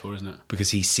nonsensical metaphor, isn't it? Because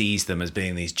he sees them as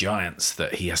being these giants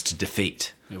that he has to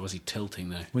defeat. Yeah, was he tilting,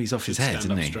 though? Well, he's off his head,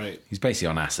 isn't he? Straight. He's basically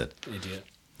on acid. Idiot.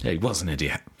 Yeah, he was an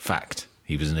idiot. Fact.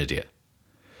 He was an idiot.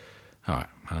 All right.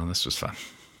 Well, this was fun.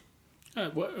 I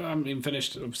haven't even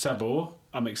finished Sabor.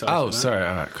 I'm excited. Oh, for that. sorry.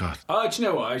 All right, God. Oh, do you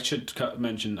know what? I should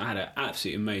mention I had an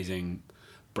absolutely amazing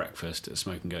breakfast at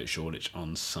Smoke and Goat Shoreditch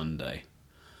on Sunday.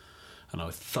 And I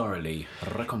would thoroughly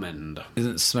recommend.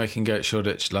 Isn't Smoking Goat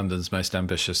Shoreditch London's most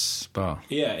ambitious bar?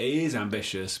 Yeah, it is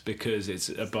ambitious because it's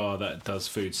a bar that does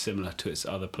food similar to its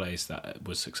other place that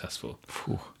was successful.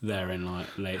 Phew. They're in like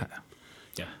late.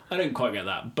 Yeah, I don't quite get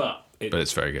that, but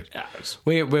it's very good. Yeah,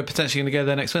 We're potentially going to go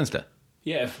there next Wednesday.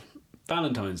 yeah,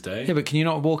 Valentine's Day. Yeah, but can you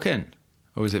not walk in?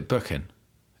 Or is it booking?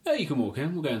 Yeah, you can walk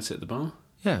in. We'll go and sit at the bar.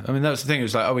 Yeah, I mean, that was the thing. It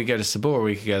was like, oh, we go to Sabor or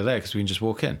we could go there because we can just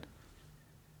walk in.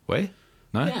 Wait?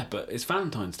 No? Yeah, but it's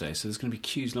Valentine's Day, so there's going to be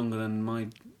queues longer than my...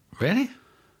 Really?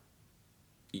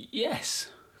 Yes,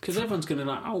 because everyone's going to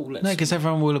like, oh, let's... No, because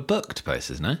everyone will have booked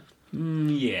places, no?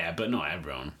 Yeah, but not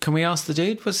everyone. Can we ask the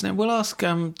dude? What's his name? We'll ask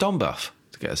Don Buff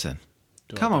to get us in.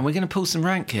 Come on, we're going to pull some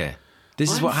rank here.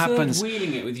 This is what happens. I'm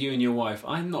wheeling it with you and your wife.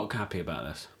 I'm not happy about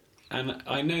this. And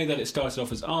I know that it started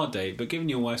off as our date, but given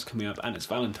your wife's coming up and it's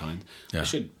Valentine's, Yeah. I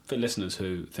should, for listeners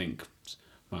who think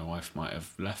my wife might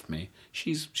have left me,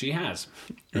 she has.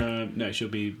 No, she'll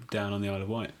be down on the Isle of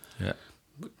Wight. Yeah.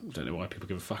 I don't know why people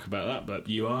give a fuck about that, but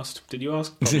you asked. Did you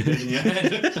ask? Probably did in your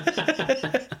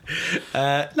head.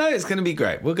 No, it's going to be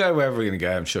great. We'll go wherever we're going to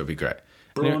go. I'm sure it'll be great.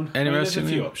 Brawn. Anywhere else? There's a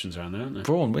few options around there, aren't there?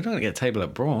 Brawn. We're not going to get a table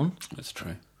at Brawn. That's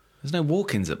true. There's no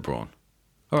walk-ins at Brawn.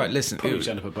 All right, listen. Probably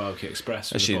end up at Barbecue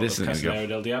Express with Actually, a bottle this of isn't gonna Castlemania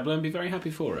del Diablo and be very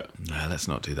happy for it. No, let's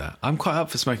not do that. I'm quite up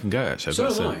for Smoke and Go, actually. So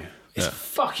but am I. It's yeah.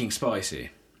 fucking spicy.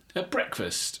 At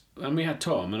breakfast, and we had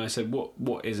Tom, and I said,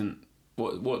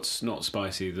 what's not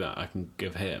spicy that I can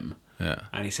give him? Yeah.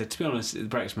 And he said, to be honest, the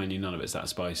breakfast menu, none of it's that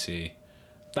spicy.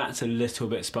 That's a little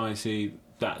bit spicy.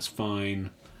 That's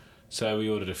fine. So we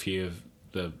ordered a few of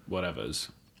the whatevers,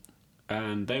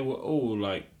 and they were all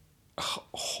like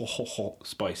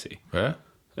spicy. Yeah?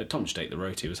 So Tom just ate the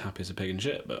roti, was happy as a pig and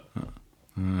shit, but...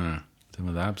 Some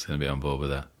of the abs going to be on board with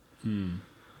that.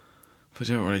 But we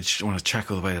don't really want to track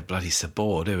all the way to bloody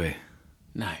Sabor, do we?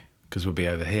 No. Because we'll be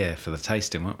over here for the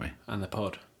tasting, won't we? And the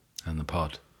pod. And the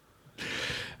pod.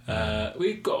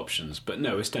 We've got options, but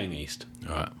no, we're staying east.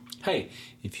 All right. Hey,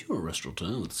 if you're a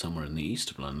restaurateur that's somewhere in the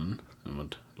east of London and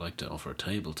would like to offer a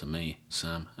table to me,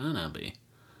 Sam and Abby,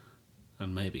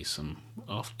 and maybe some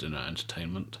after-dinner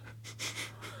entertainment...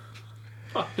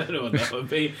 I don't know what that would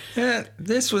be. Yeah,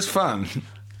 this was fun.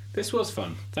 This was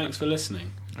fun. Thanks for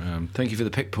listening. Thank you for the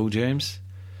pick, Paul James.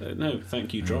 No,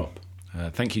 thank you, Drop.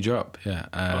 Thank you, Drop. Yeah.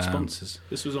 Our sponsors.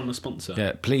 This was on a sponsor.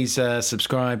 Yeah, please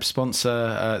subscribe,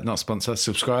 not sponsor,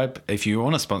 subscribe. If you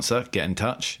want to sponsor, get in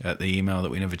touch at the email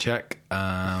that we never check.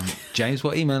 James,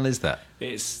 what email is that?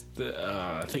 It's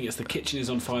I think it's the kitchen is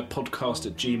on fire podcast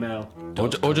at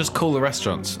gmail.com. Or just call the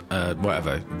restaurants,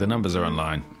 whatever. The numbers are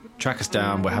online. Track us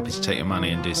down. We're happy to take your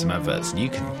money and do some adverts.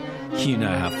 You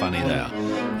know how funny they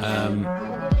are.